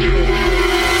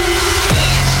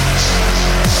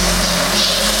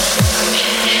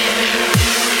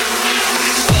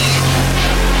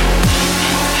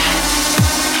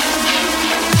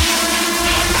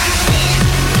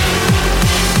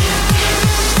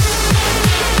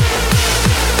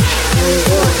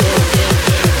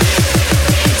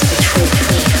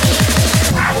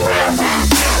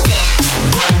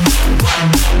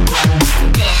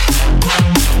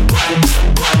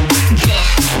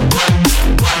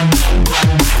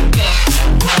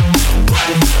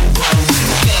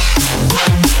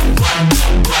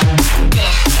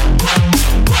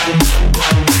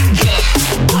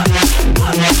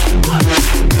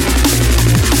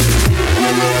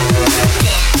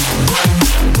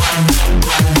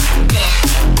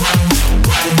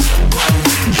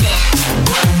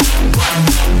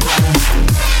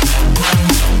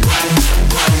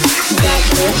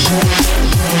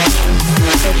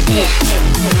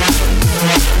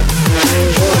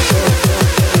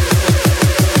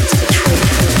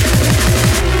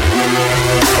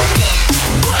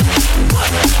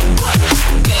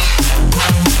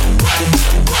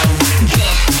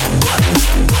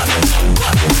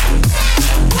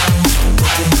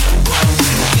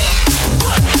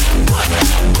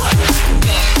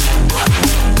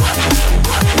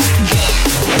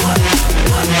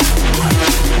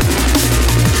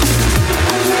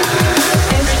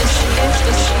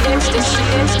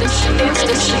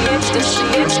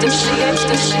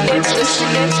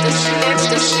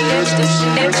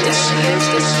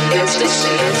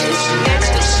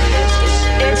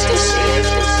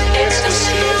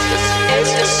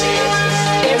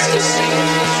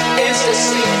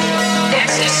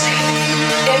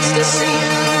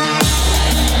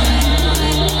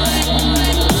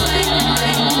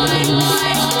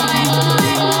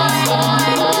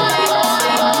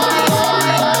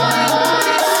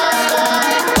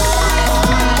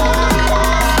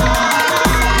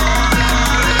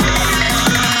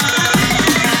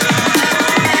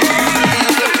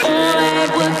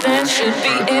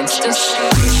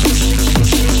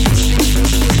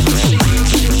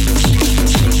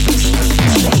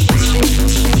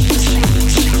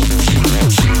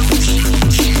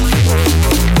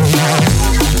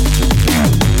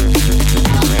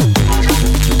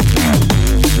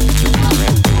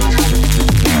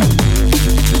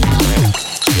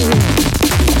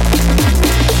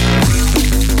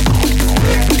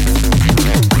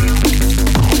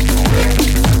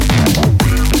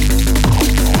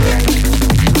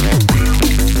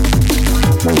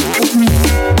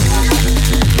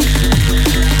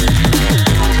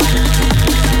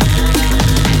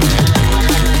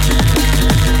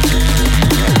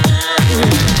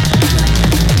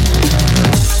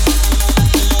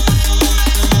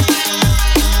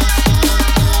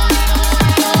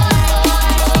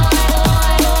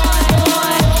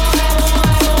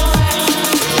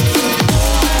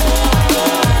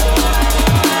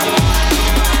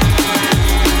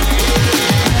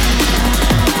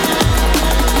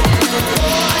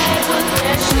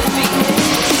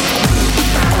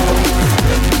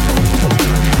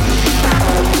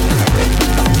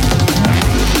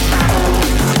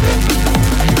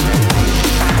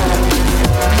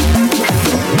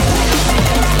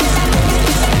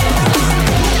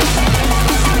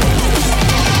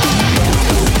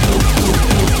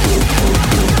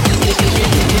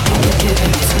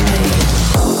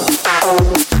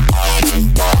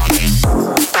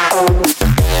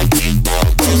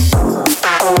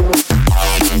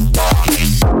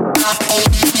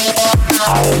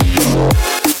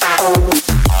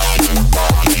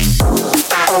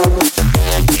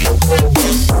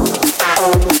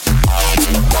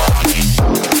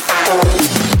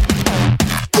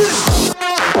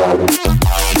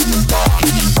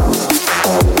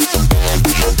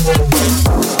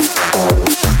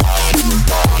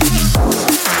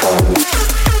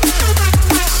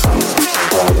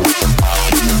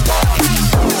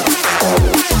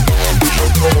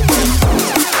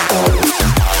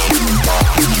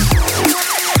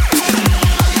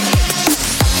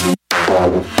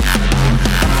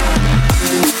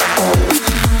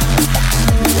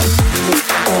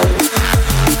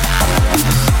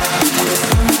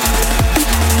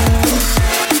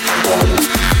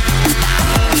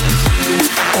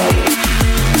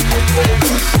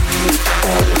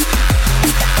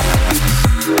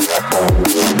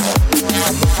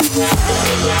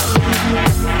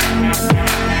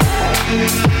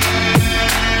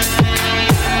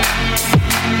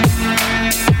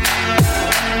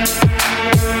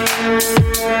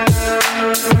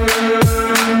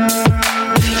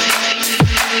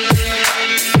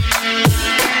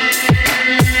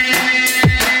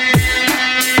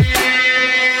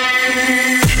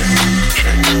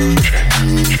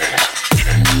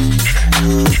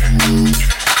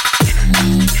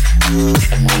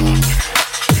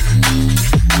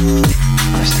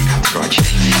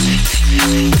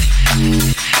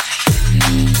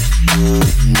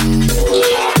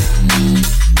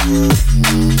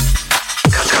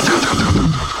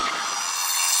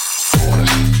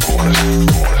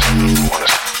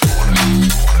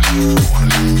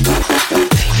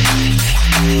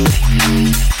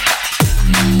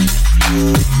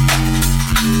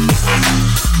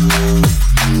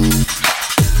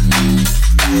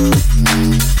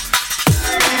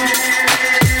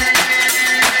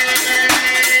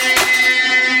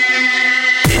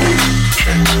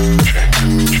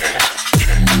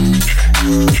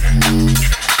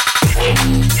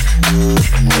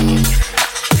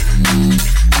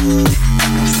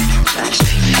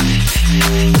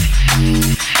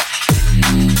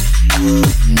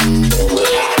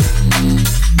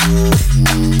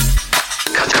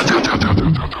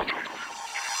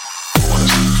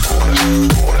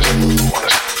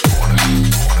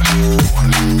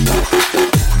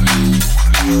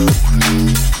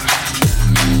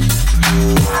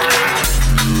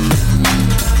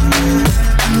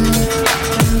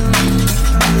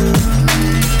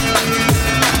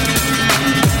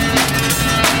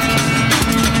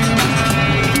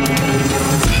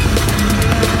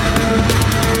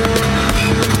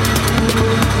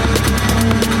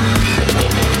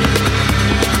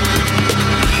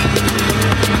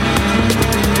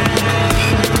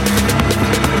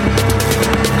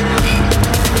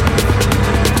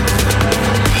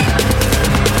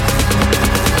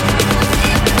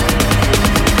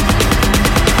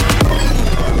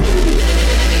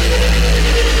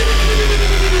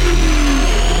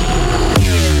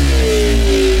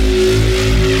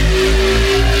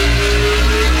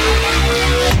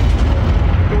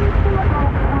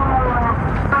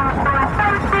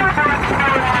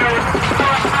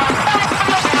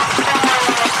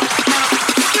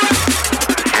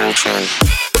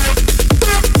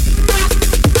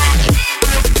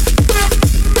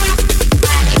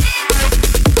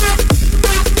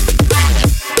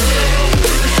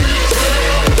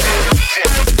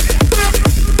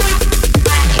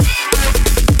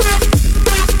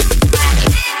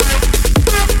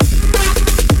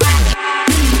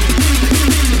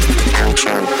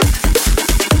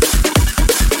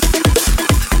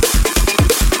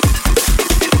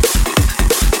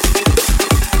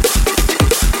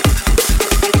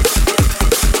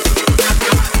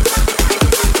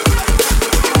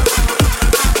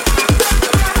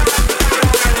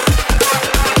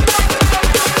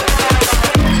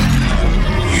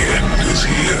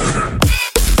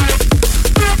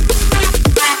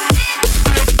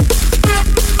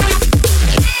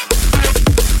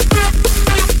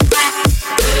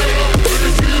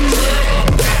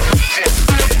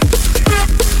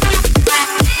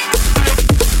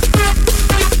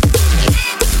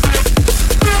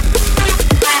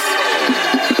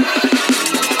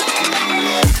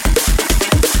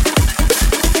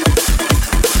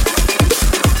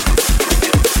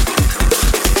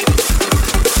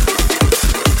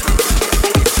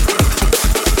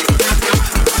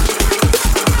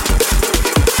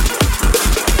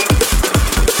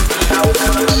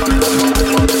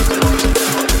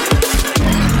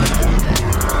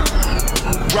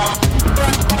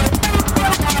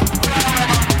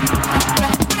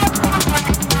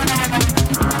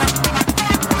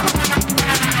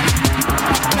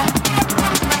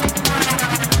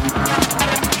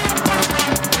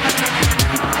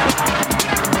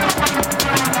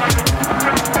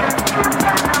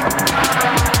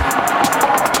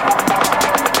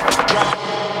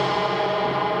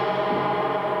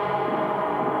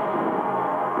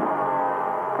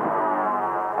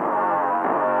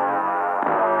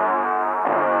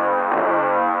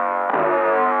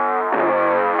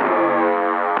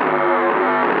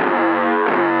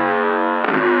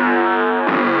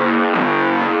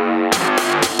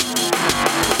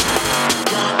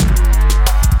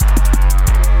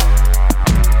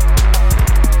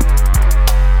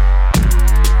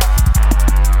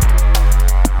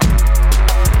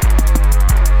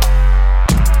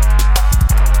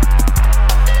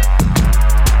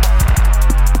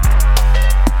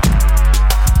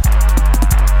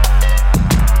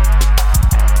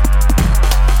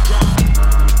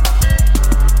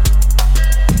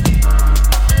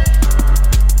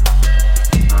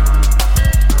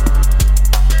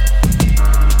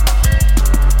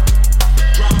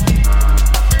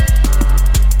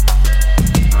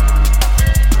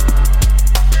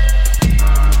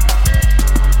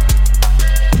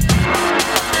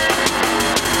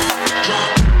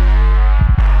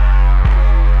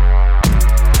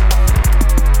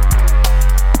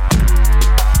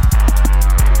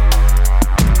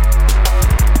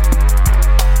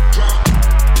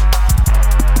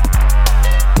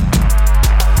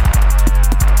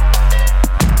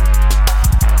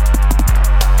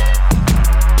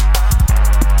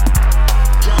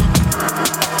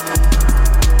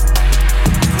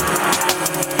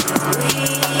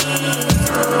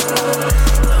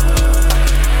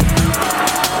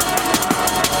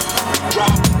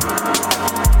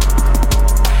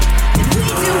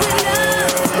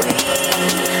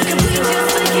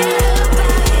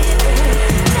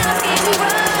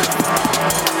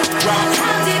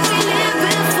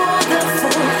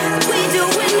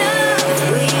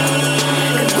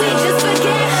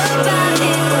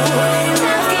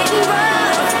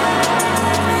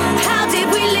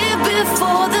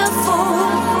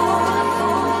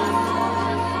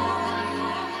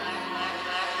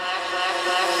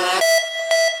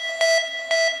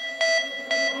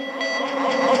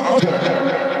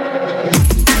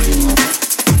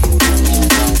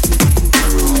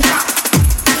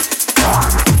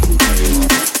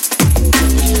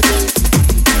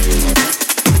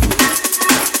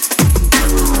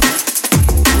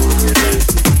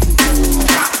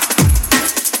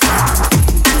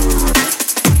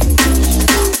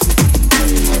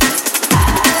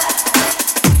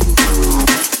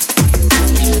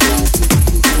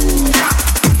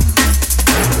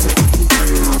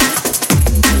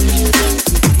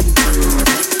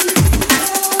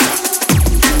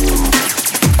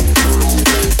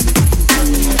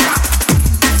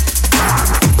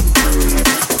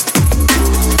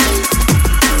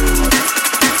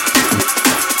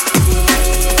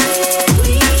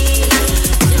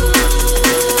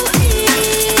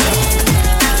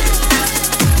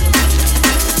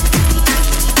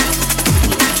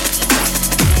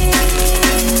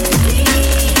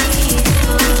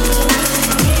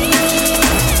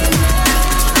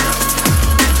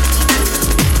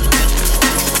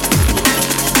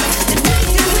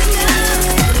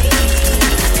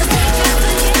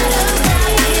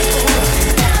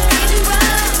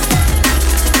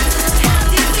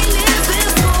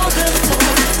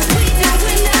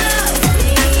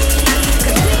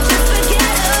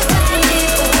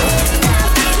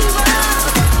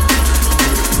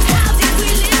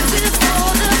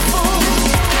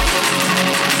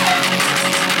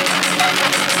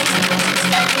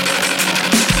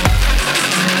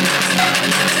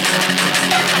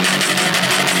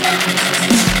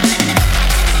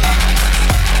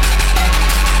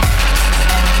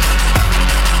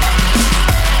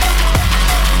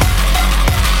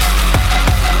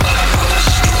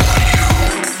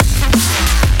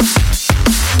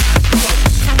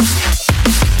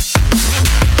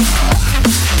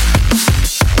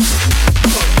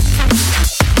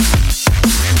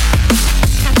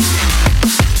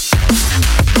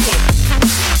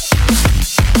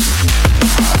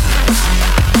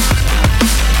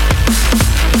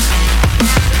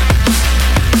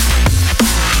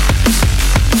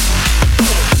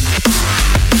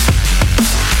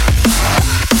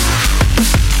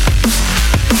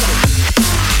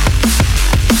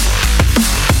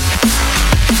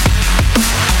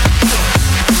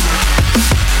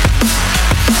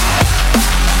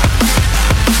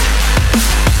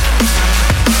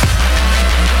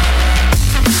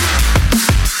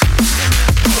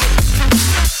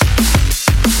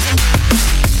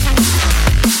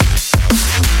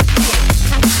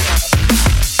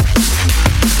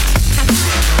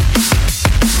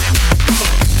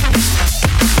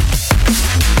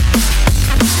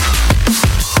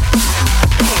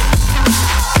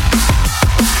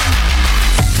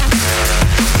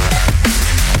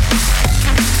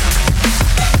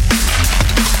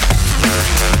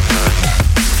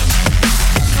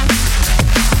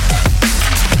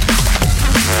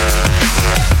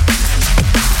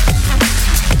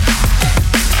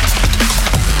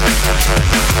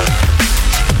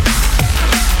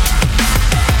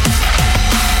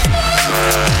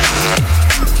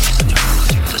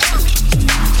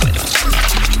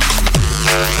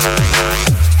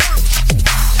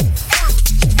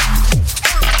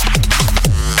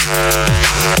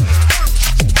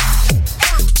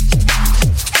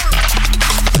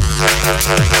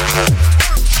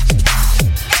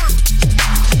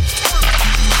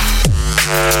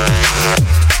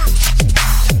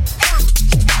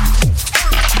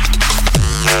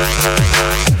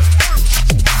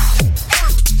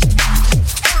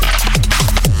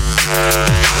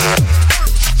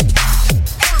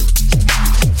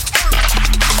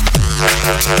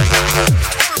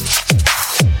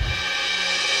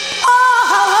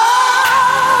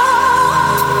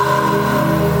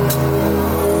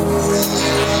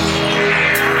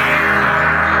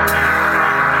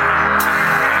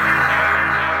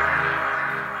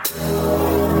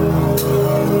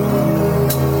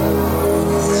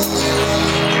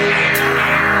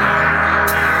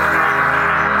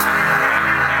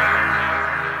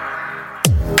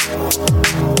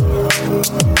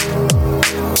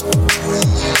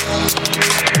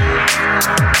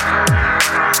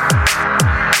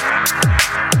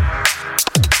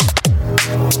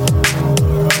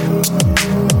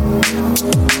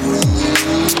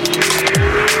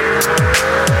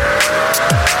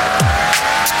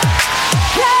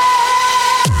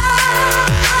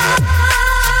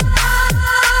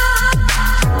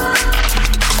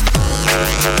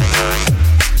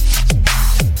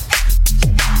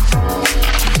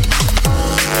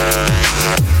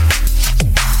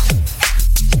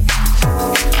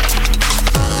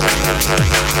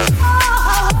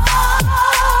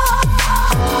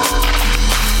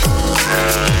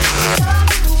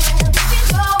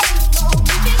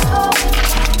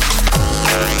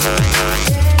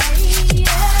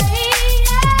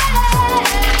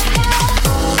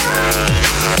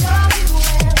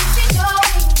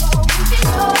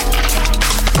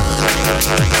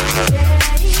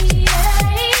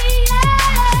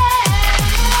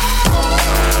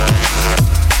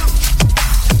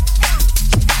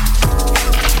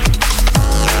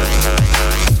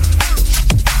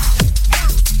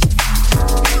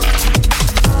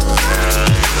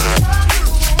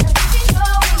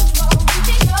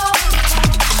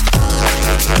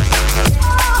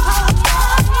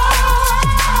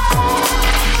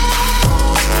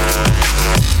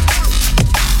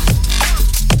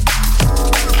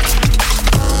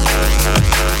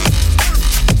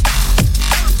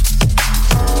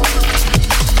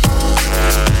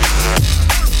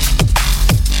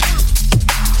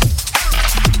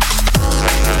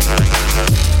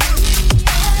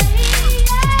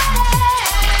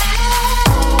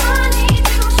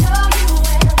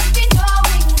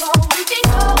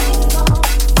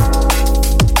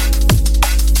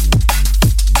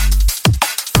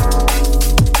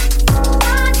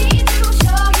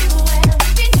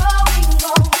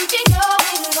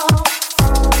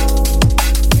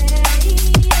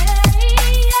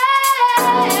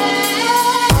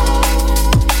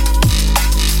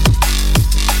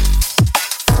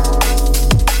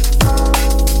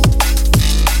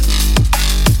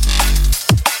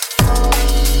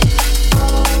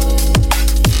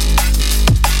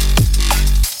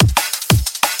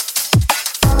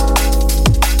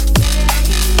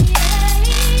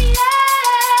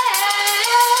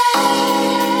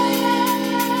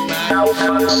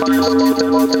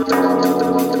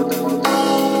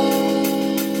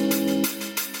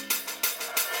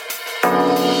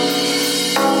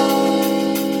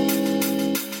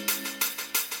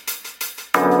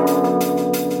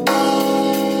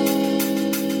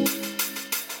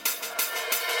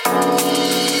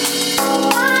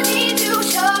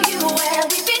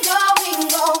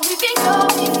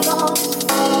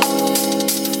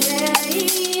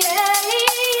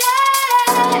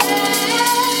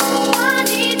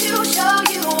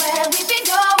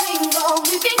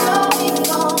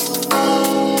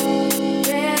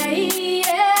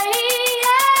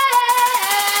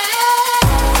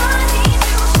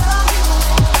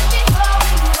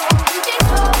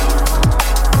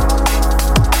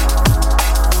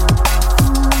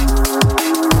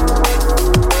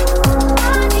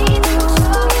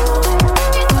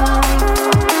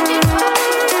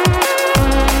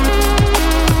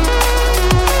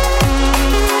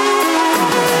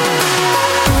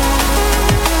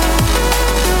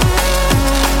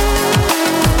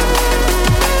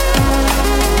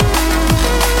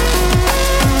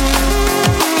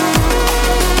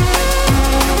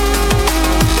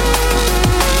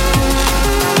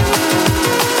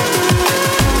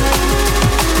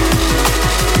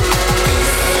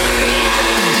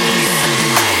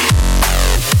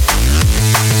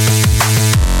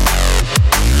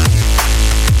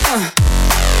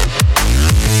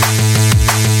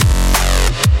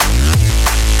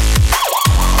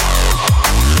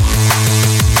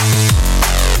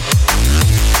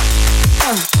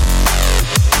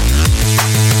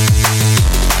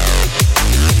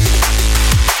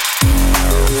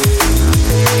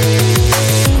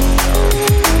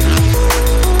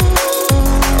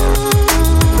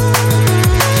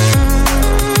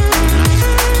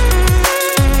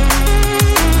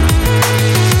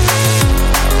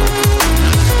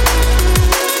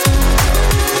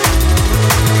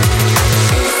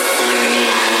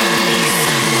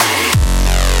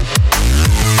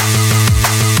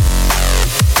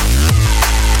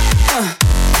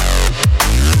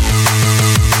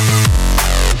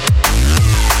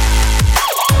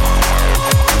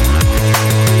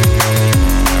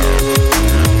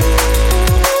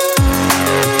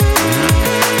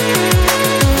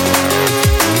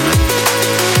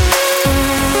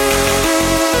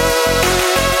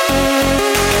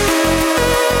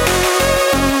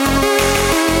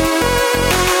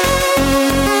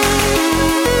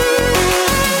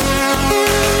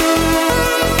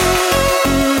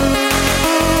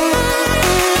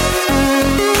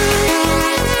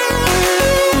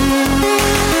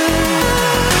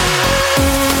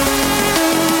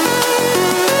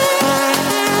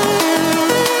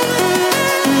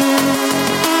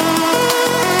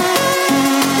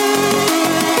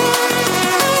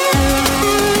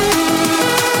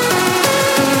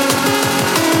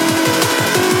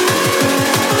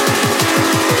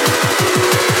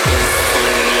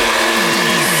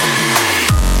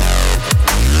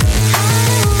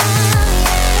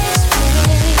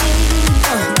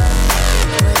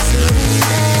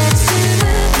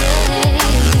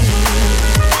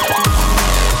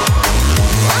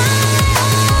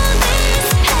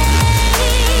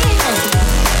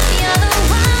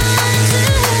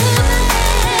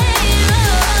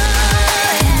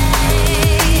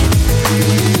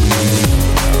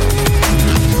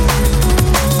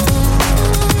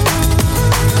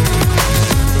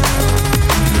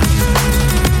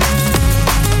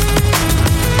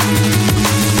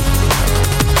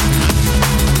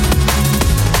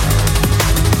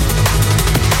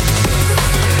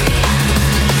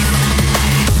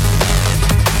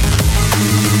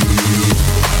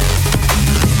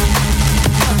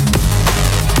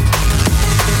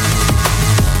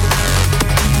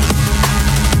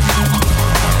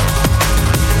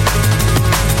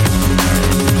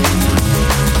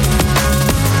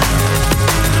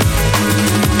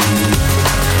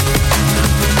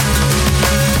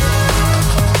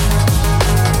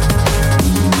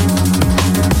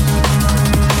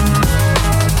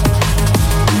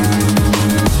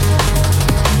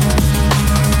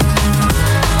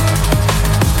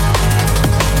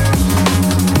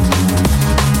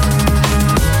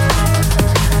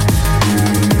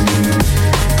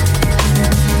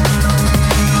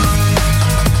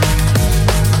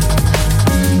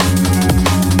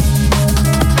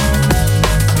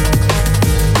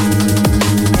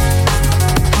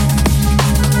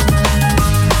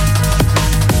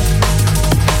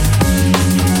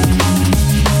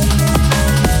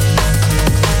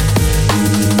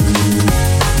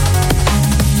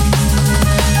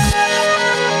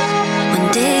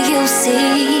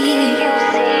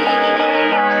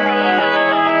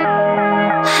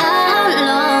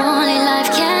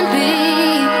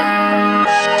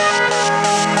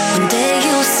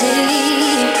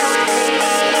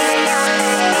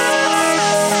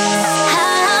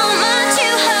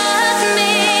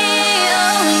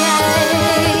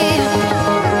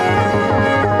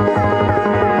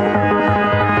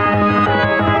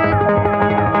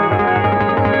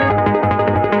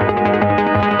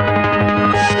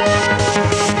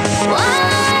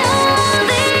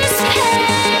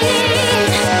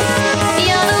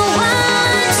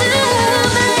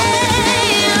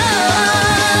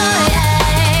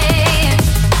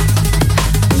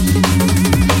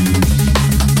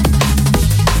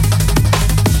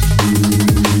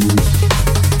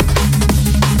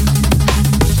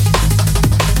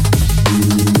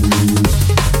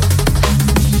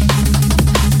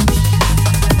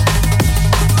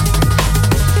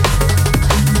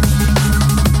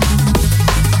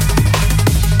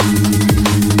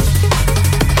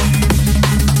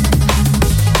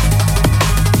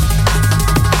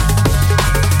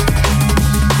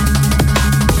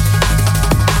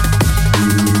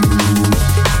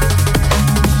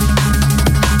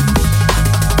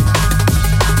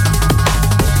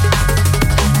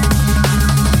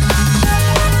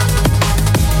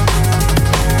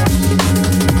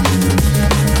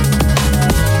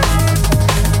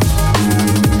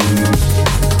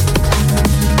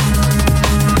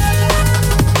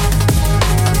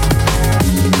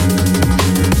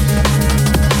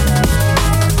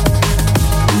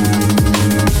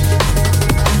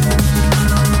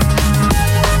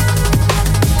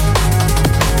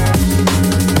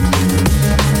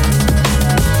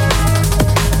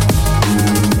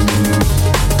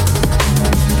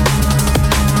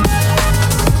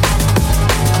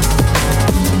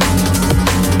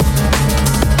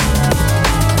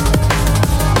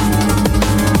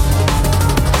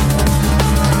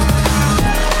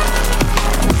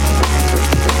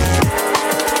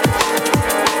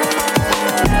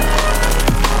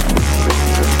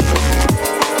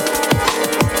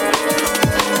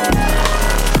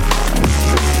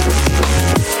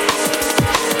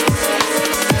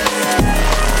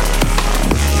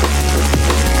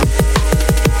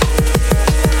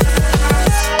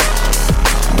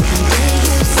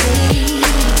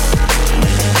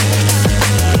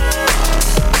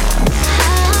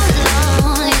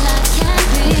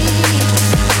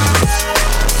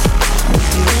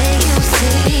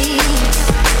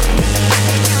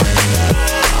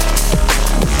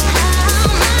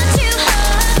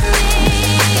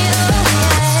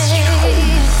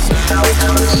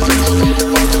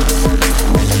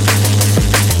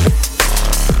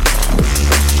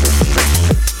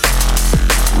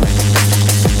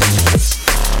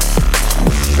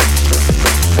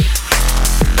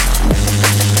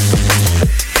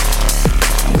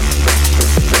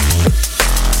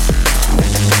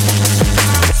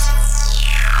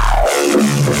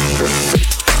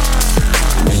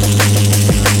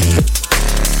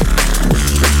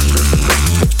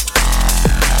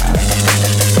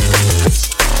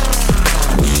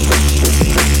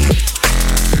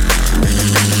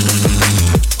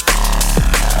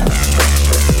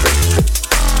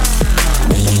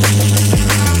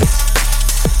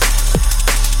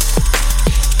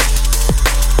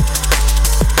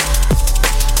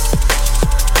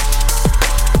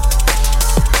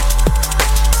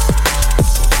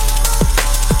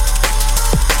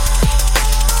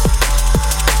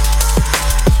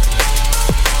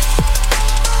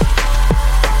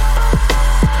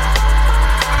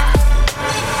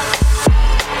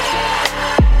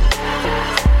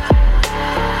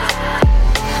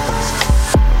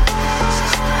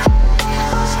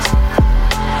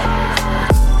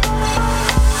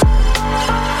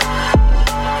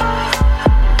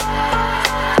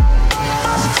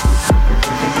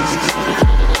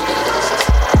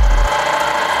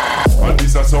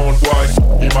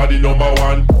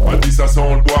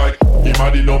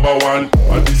 number one,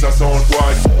 and this a sound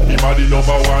boy. Him a the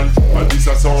number one, and this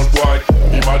a sound boy.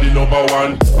 Him a the number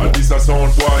one, and this a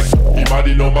sound boy. Him a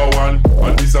the number one,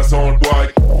 and this a sound boy.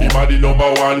 Him a the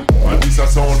number one, and this a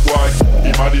sound boy.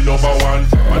 Him a the number one,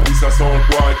 and this a sound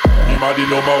boy. Him a the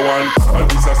number one, and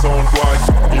this a sound boy.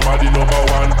 Him a the number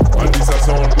one, and this a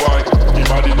sound boy. Him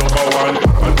a the number one,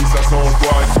 and this a sound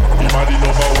boy. Him a the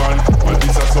number one, and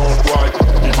this a sound boy.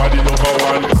 Him a the number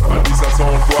one, and this a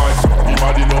sound boy. Him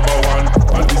a the number one,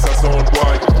 and this a sound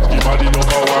boy. Him a the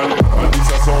number one, and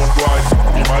this a sound boy.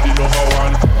 Him a the number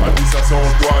one, and this a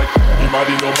sound boy. Him a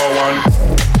the number one.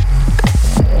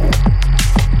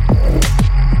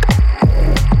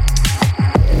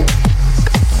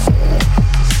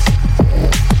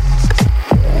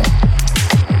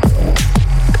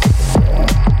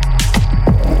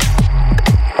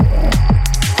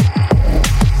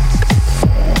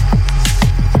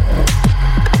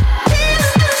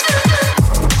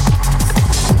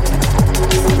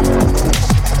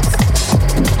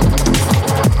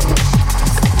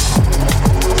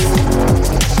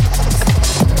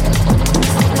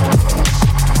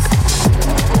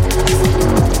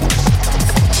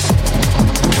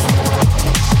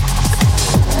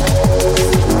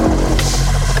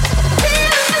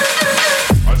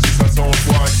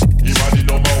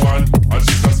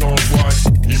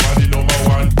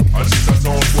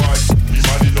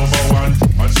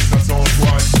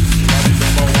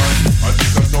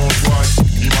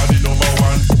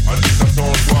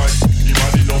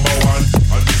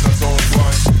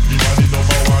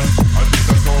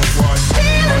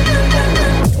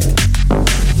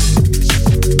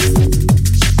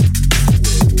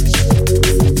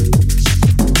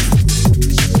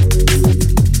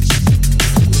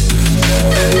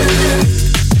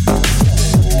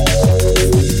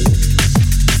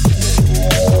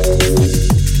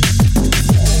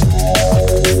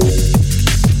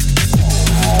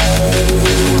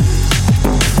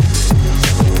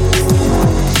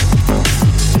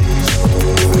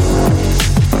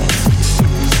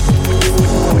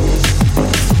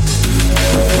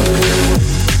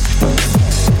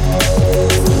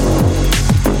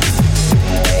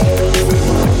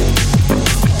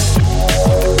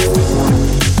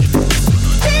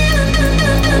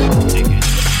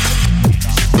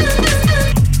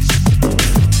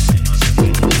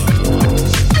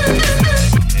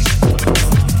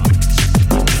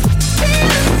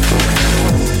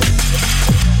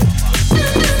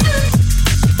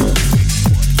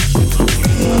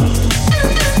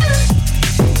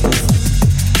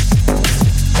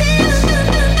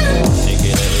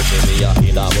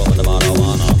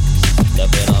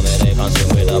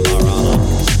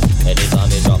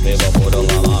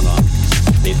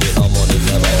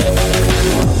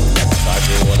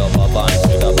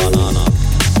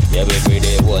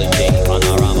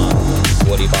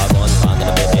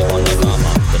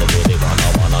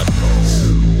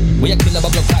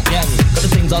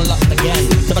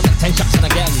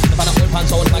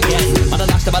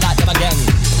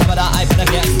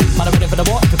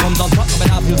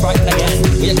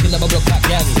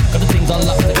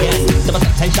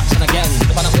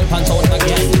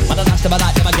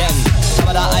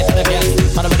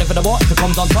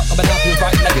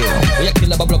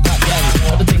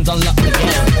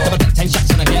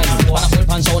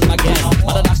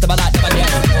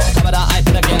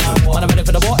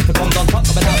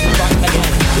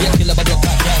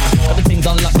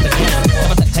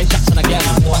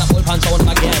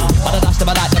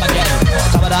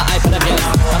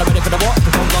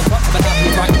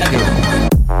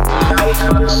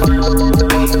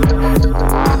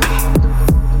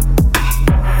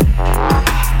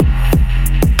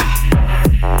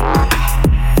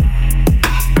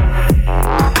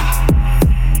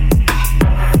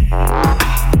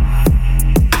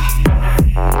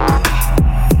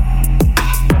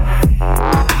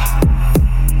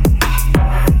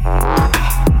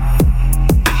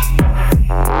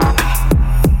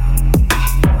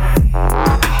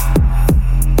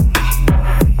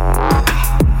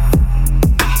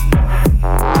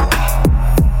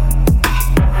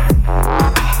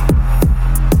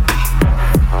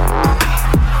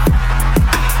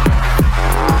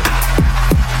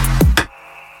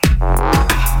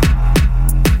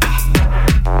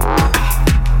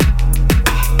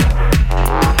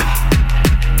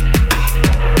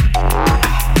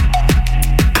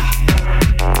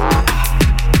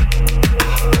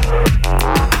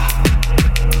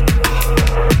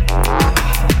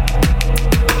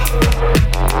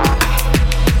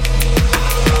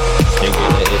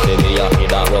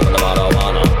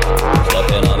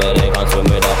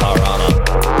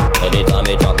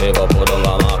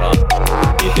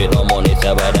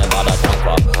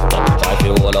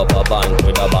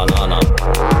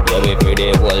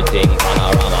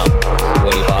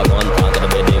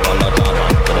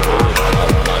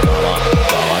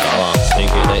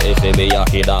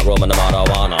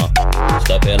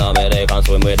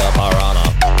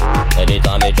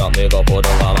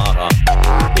 a marker.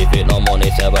 If it no money,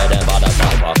 say where them bother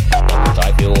suffer. Them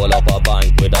try to hold up a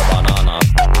bank with a banana.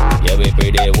 Yeah, we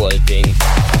pray the whole thing.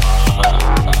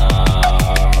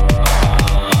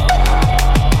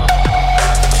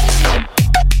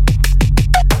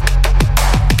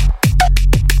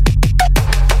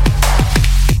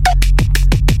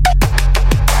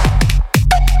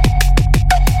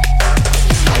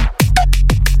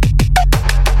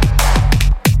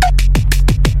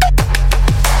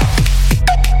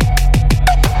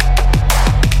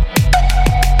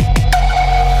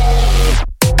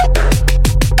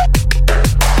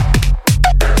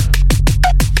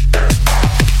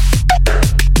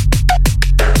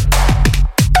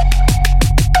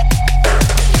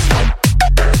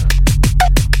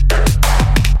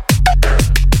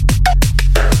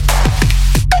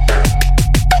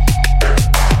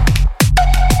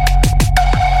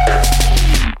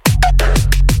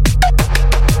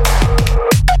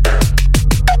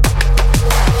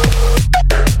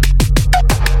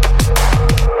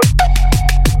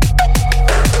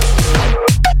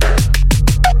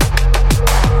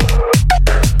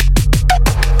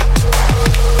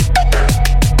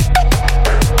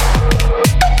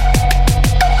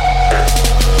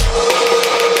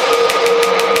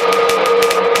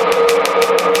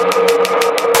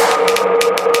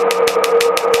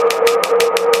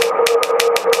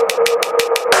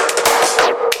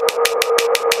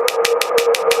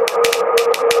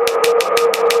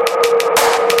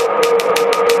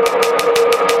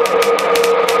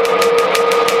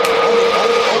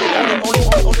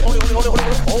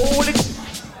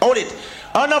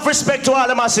 Respect to all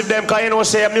the massive them, cause you know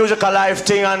say a musical life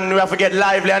thing and we have to get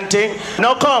lively and thing.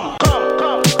 Now come.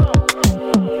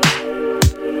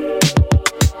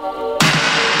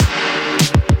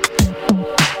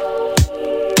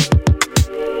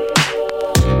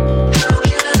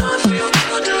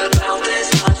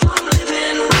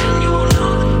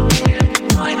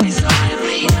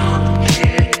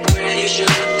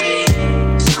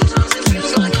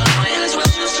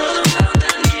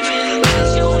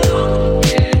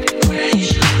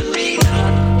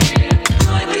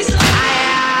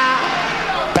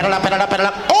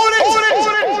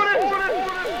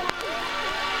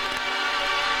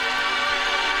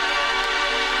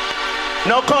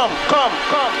 Now come.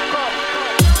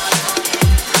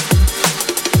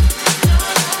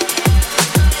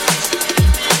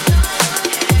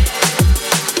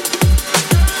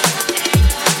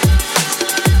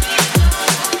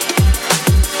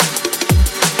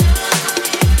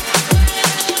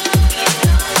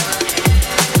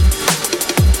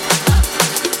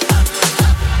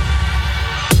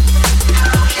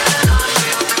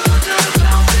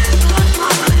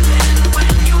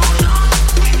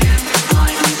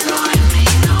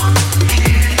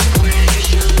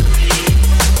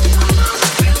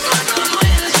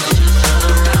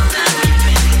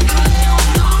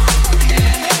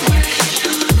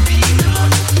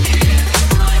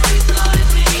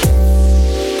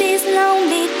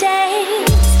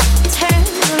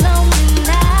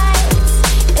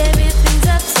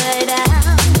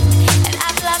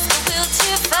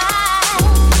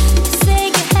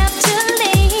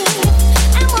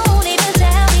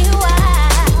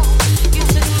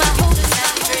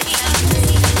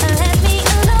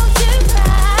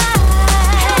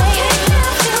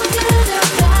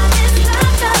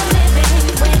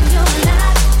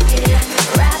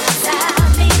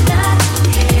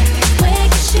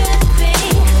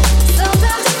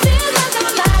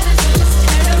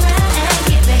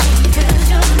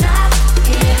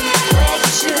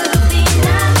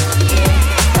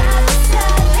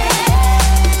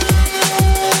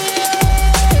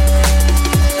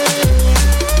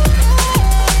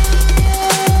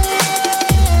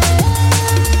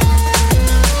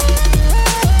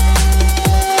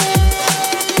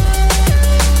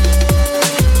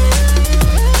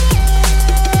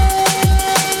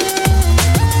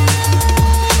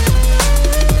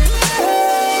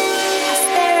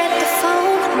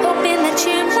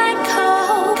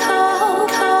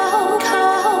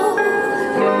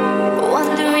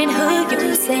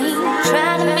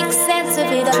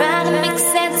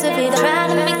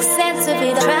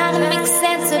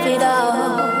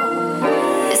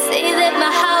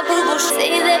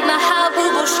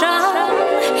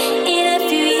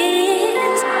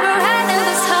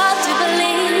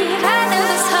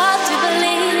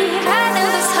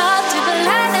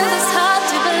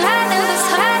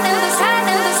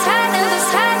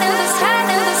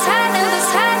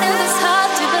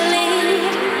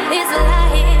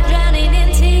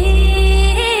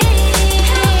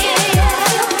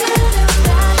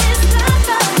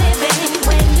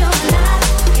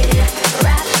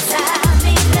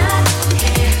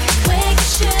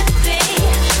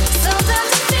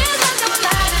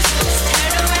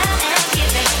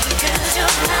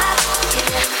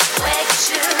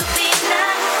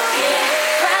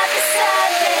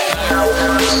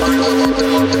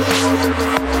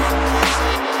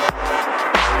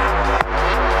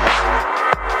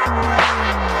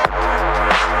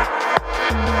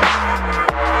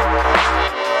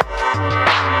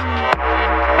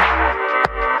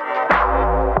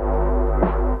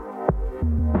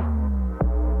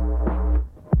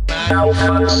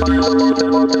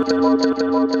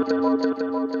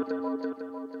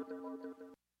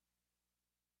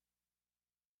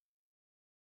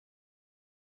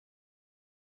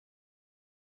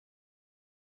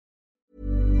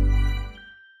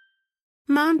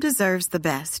 Mom deserves the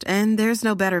best, and there's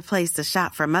no better place to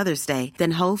shop for Mother's Day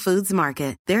than Whole Foods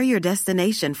Market. They're your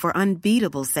destination for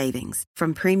unbeatable savings,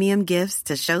 from premium gifts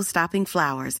to show-stopping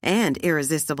flowers and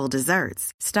irresistible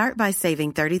desserts. Start by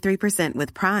saving 33%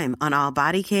 with Prime on all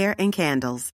body care and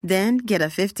candles. Then get a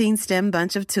 15-stem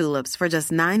bunch of tulips for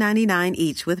just $9.99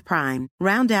 each with Prime.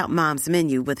 Round out Mom's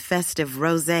menu with festive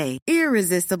rosé,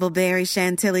 irresistible berry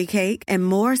chantilly cake, and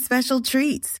more special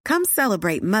treats. Come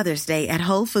celebrate Mother's Day at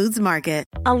Whole Foods Market.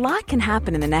 A lot can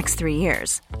happen in the next 3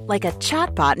 years. Like a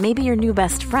chatbot may be your new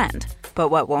best friend. But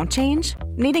what won't change?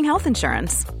 Needing health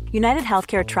insurance. United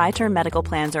Healthcare Tri-Term Medical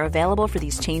Plans are available for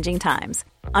these changing times.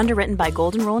 Underwritten by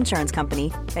Golden Rule Insurance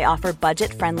Company, they offer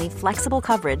budget-friendly, flexible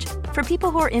coverage for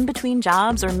people who are in between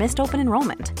jobs or missed open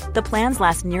enrollment. The plans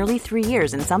last nearly 3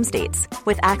 years in some states,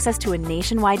 with access to a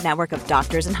nationwide network of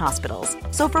doctors and hospitals.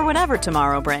 So for whatever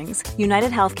tomorrow brings,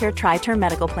 United Healthcare Tri-Term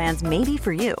Medical Plans may be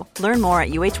for you. Learn more at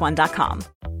uh1.com.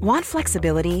 Want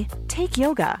flexibility? Take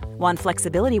yoga. Want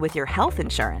flexibility with your health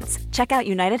insurance? Check out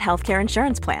United Healthcare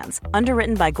Insurance Plans.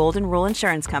 Underwritten by Golden Rule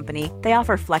Insurance Company, they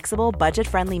offer flexible,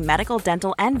 budget-friendly medical,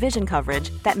 dental, and vision coverage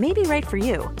that may be right for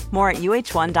you. More at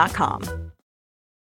uh1.com.